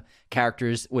 and all the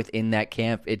characters within that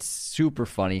camp, it's super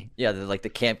funny. Yeah, they're like the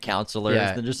camp counselors.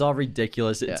 Yeah. They're just all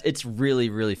ridiculous. It's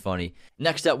really, really funny.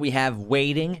 Next up, we have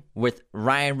Waiting with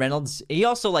Ryan Reynolds. He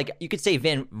also, like, you could say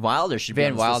Van Wilder should be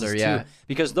on this list too,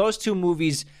 because those two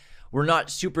movies were not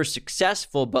super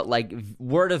successful, but like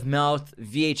word of mouth,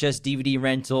 VHS, DVD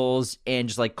rentals, and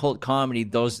just like cult comedy,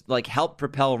 those like helped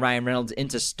propel Ryan Reynolds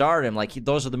into stardom. Like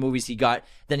those are the movies he got.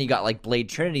 Then he got like Blade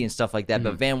Trinity and stuff like that.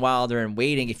 But Van Wilder and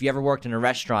Waiting, if you ever worked in a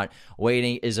restaurant,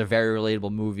 Waiting is a very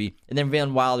relatable movie. And then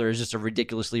Van Wilder is just a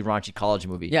ridiculously raunchy college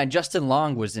movie. Yeah, and Justin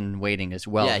Long was in Waiting as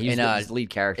well. Yeah, he's the lead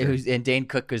character. And Dane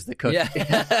Cook was the cook. Yeah.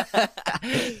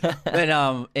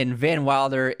 And in Van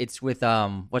Wilder, it's with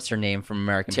what's her name from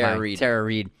American Pie? Tara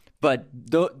Reid. But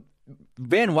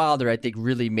Van Wilder, I think,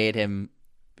 really made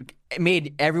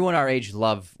everyone our age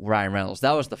love Ryan Reynolds.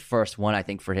 That was the first one, I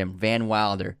think, for him, Van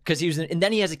Wilder. Because he was and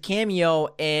then he has a cameo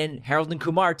in Harold and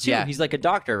Kumar too. Yeah. He's like a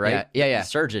doctor, right? Yeah. A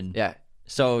surgeon. Yeah.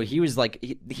 So he was like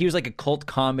a cult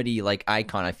comedy like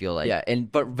icon, I feel like. Yeah,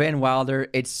 but Van Wilder,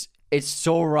 it's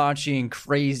so raunchy and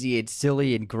crazy, it's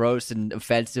silly and gross and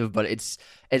offensive, but it's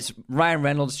Ryan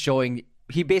Reynolds showing.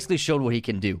 He basically showed what he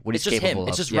can do, what he's capable of.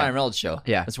 It's just Ryan Reynolds' show.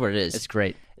 Yeah. That's what it is. It's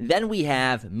great. Then we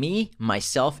have Me,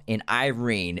 Myself, and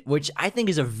Irene, which I think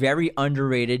is a very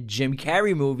underrated Jim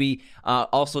Carrey movie,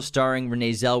 also starring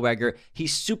Renee Zellweger.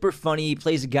 He's super funny. He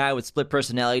plays a guy with split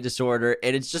personality disorder,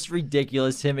 and it's just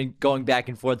ridiculous, him and going back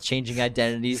and forth, changing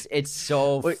identities. It's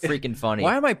so freaking funny.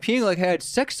 Why am I peeing like I had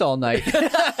sex all night?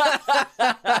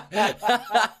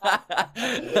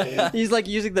 He's like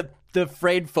using the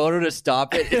framed photo to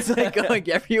stop it. It's like going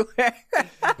everywhere.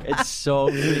 It's so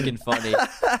freaking funny.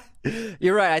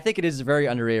 You're right. I think it is very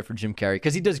underrated for Jim Carrey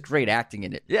because he does great acting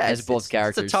in it. Yeah, as both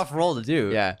characters. It's a tough role to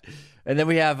do. Yeah. And then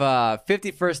we have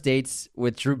 50 First Dates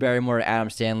with Drew Barrymore and Adam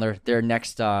Sandler. Their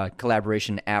next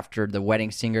collaboration after The Wedding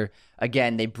Singer.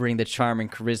 Again, they bring the charm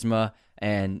and charisma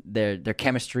and their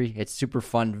chemistry. It's super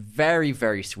fun. Very,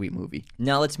 very sweet movie.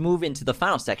 Now let's move into the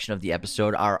final section of the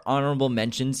episode, our honorable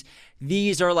mentions.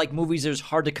 These are like movies that are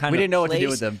hard to kind of We didn't know place, what to do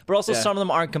with them. But also Yeah. some of them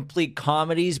aren't complete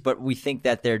comedies, but we think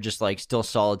that they're just like still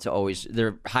solid to always,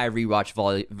 they're high rewatch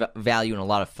value and a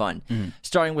lot of fun.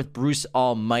 Starting with Bruce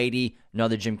Almighty,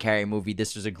 another Jim Carrey movie.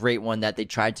 This was a great one that they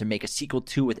tried to make a sequel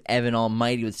to with Evan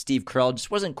Almighty with Steve Carell. Just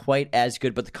wasn't quite as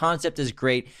good, but the concept is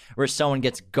great where someone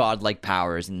gets godlike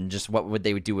powers and just what would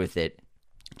they do with it.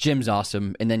 Jim's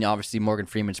awesome. And then obviously Morgan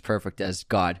Freeman's perfect as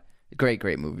God. Great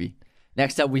movie.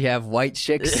 Next up, we have White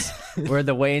Chicks, where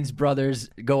the Wayans brothers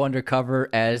go undercover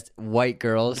as white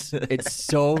girls. It's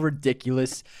so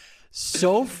ridiculous,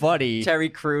 so funny. Terry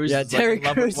Crews. Yeah, is Terry like in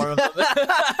love with Crews. one of them.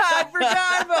 I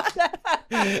forgot about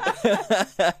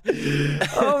that.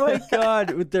 Oh my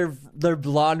God, with their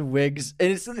blonde wigs,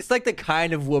 and it's like the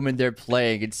kind of woman they're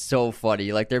playing. It's so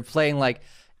funny. Like they're playing like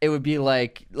it would be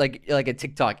like a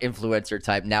TikTok influencer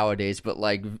type nowadays, but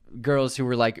like girls who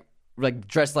were like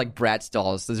dressed like Bratz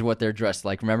dolls. This is what they're dressed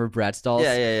like. Remember Bratz dolls?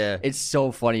 Yeah. It's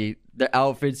so funny. Their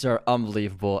outfits are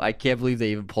unbelievable. I can't believe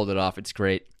they even pulled it off. It's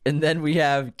great. And then we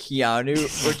have Keanu,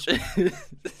 which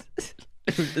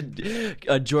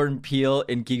a Jordan Peele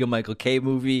and Keegan-Michael Kay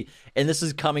movie. And this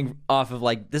is coming off of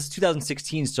this is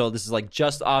 2016, so this is like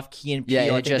just off Key and Peele.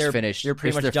 Yeah, I it think just finished. They're pretty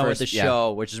It's much their done with the first- yeah.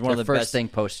 show, which is one of the Their best first thing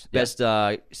post. best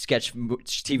sketch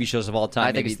TV shows of all time.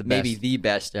 I think it's the maybe best. the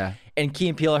best. Yeah. And Key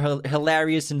and Peele are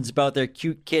hilarious, and it's about their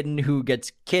cute kitten who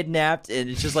gets kidnapped, and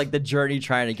it's just like the journey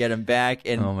trying to get him back.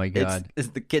 And Oh my God.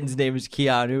 the kitten's name is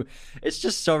Keanu. It's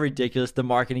just so ridiculous. The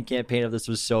marketing campaign of this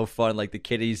was so fun. Like the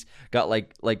kitty's got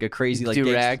like a crazy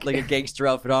Do-rag. like a gangster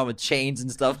outfit on with chains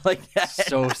and stuff like that.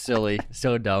 So silly,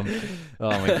 so dumb. Oh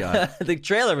my God. The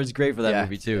trailer was great for that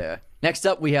movie too. Yeah. Next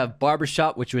up, we have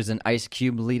Barbershop, which was an Ice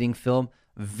Cube leading film.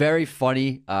 Very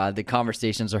funny. The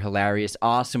conversations are hilarious.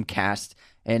 Awesome cast.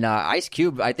 And Ice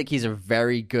Cube, I think he's a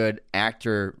very good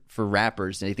actor for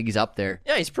rappers, and I think he's up there.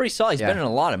 Yeah, he's pretty solid. He's Yeah. been in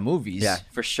a lot of movies, Yeah.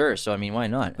 for sure. So, I mean, why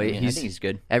not? But I think he's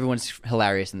good. Everyone's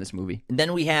hilarious in this movie. And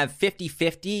then we have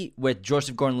 50-50 with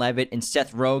Joseph Gordon-Levitt and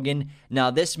Seth Rogen. Now,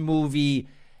 this movie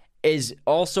is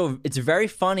also, it's very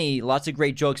funny, lots of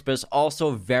great jokes, but it's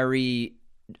also very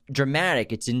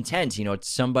dramatic. It's intense. You know, it's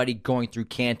somebody going through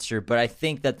cancer. But I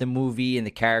think that the movie and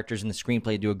the characters and the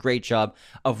screenplay do a great job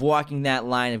of walking that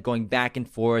line of going back and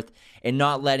forth and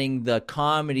not letting the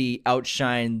comedy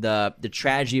outshine the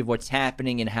tragedy of what's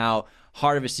happening and how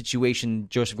hard of a situation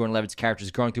Joseph Gordon-Levitt's character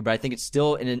is going through, but I think it's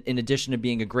still, in addition to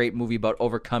being a great movie about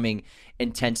overcoming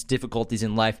intense difficulties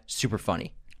in life, super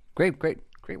funny. Great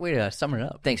way to sum it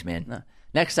up. Thanks, man.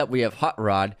 Next up, we have Hot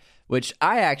Rod, which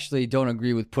I actually don't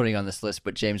agree with putting on this list,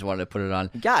 but James wanted to put it on.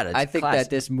 Got it. I think that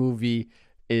this movie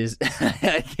is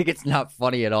I think it's not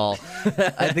funny at all.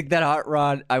 I think that Hot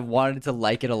Rod, I wanted to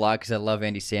like it a lot because I love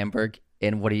Andy Samberg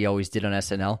and what he always did on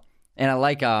SNL. And I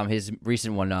like his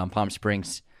recent one, Palm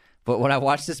Springs. But when I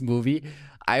watched this movie,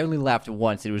 I only laughed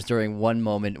once. It was during one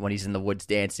moment when he's in the woods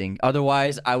dancing.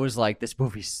 Otherwise, I was like, this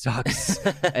movie sucks.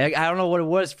 I don't know what it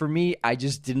was. For me, I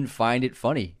just didn't find it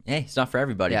funny. Hey, it's not for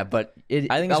everybody. Yeah, but I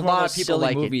think it's a lot of people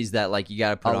like movies that like you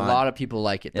got to put on. A lot of people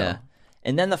like it, though. Yeah.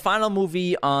 And then the final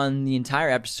movie on the entire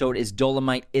episode is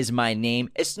Dolomite Is My Name.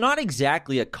 It's not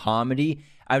exactly a comedy.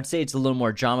 I would say it's a little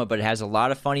more drama, but it has a lot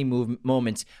of funny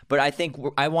moments. But I think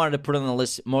I wanted to put it on the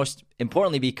list most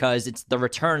importantly because it's the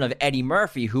return of Eddie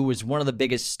Murphy, who was one of the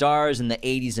biggest stars in the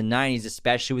 80s and 90s,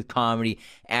 especially with comedy,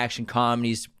 action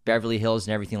comedies, Beverly Hills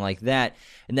and everything like that.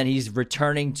 And then he's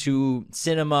returning to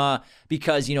cinema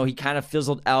because, you know, he kind of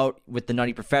fizzled out with the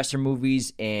Nutty Professor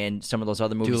movies and some of those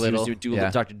other movies.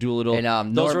 Dr. Dolittle.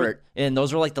 And Norbert.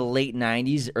 Those were like the late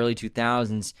 90s, early 2000s.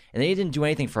 And then he didn't do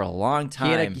anything for a long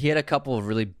time. He had a couple of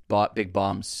really big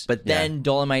bombs. But then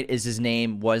Dolomite Is His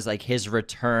Name was like his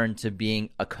return to being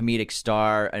a comedic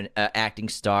star, an acting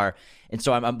star. And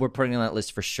so we're putting it on that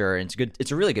list for sure. And it's good.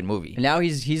 It's a really good movie. And now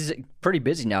he's pretty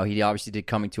busy now. He obviously did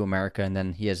Coming to America, and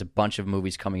then he has a bunch of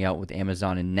movies coming out with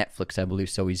Amazon and Netflix, I believe.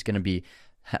 So he's going to be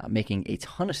making a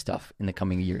ton of stuff in the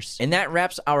coming years. And that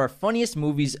wraps our funniest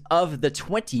movies of the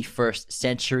 21st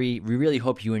century. We really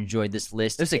hope you enjoyed this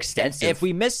list. It was extensive. If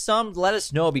we missed some, let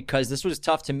us know because this was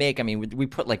tough to make. I mean, we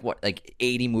put like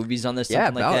 80 movies on this,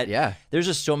 something like that. Yeah, there's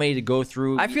just so many to go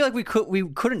through. I feel like we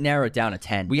couldn't narrow it down to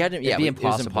 10. We had to, It'd be impossible.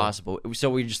 It was impossible.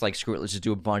 So we just like screw it. Let's just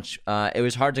do a bunch. It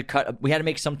was hard to cut. We had to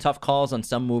make some tough calls on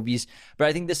some movies, but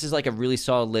I think this is like a really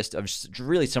solid list of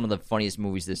really some of the funniest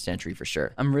movies this century for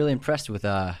sure. I'm really impressed with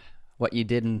what you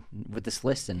did with this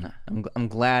list, and I'm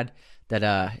glad that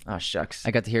oh shucks,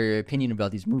 I got to hear your opinion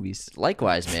about these movies.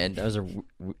 Likewise, man. That was a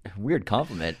weird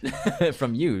compliment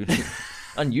from you.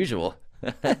 Unusual.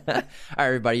 All right,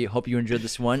 everybody. Hope you enjoyed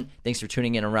this one. Thanks for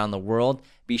tuning in around the world.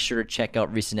 Be sure to check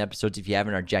out recent episodes if you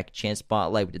haven't. Our Jackie Chan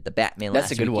Spotlight. We did the Batman last week.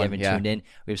 That's a good one. If you haven't tuned in,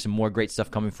 we have some more great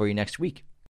stuff coming for you next week.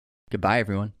 Goodbye,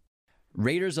 everyone.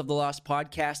 Raiders of the Lost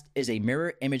Podcast is a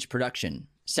Mirror Image production.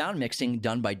 Sound mixing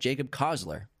done by Jacob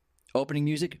Kozler. Opening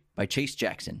music by Chase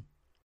Jackson.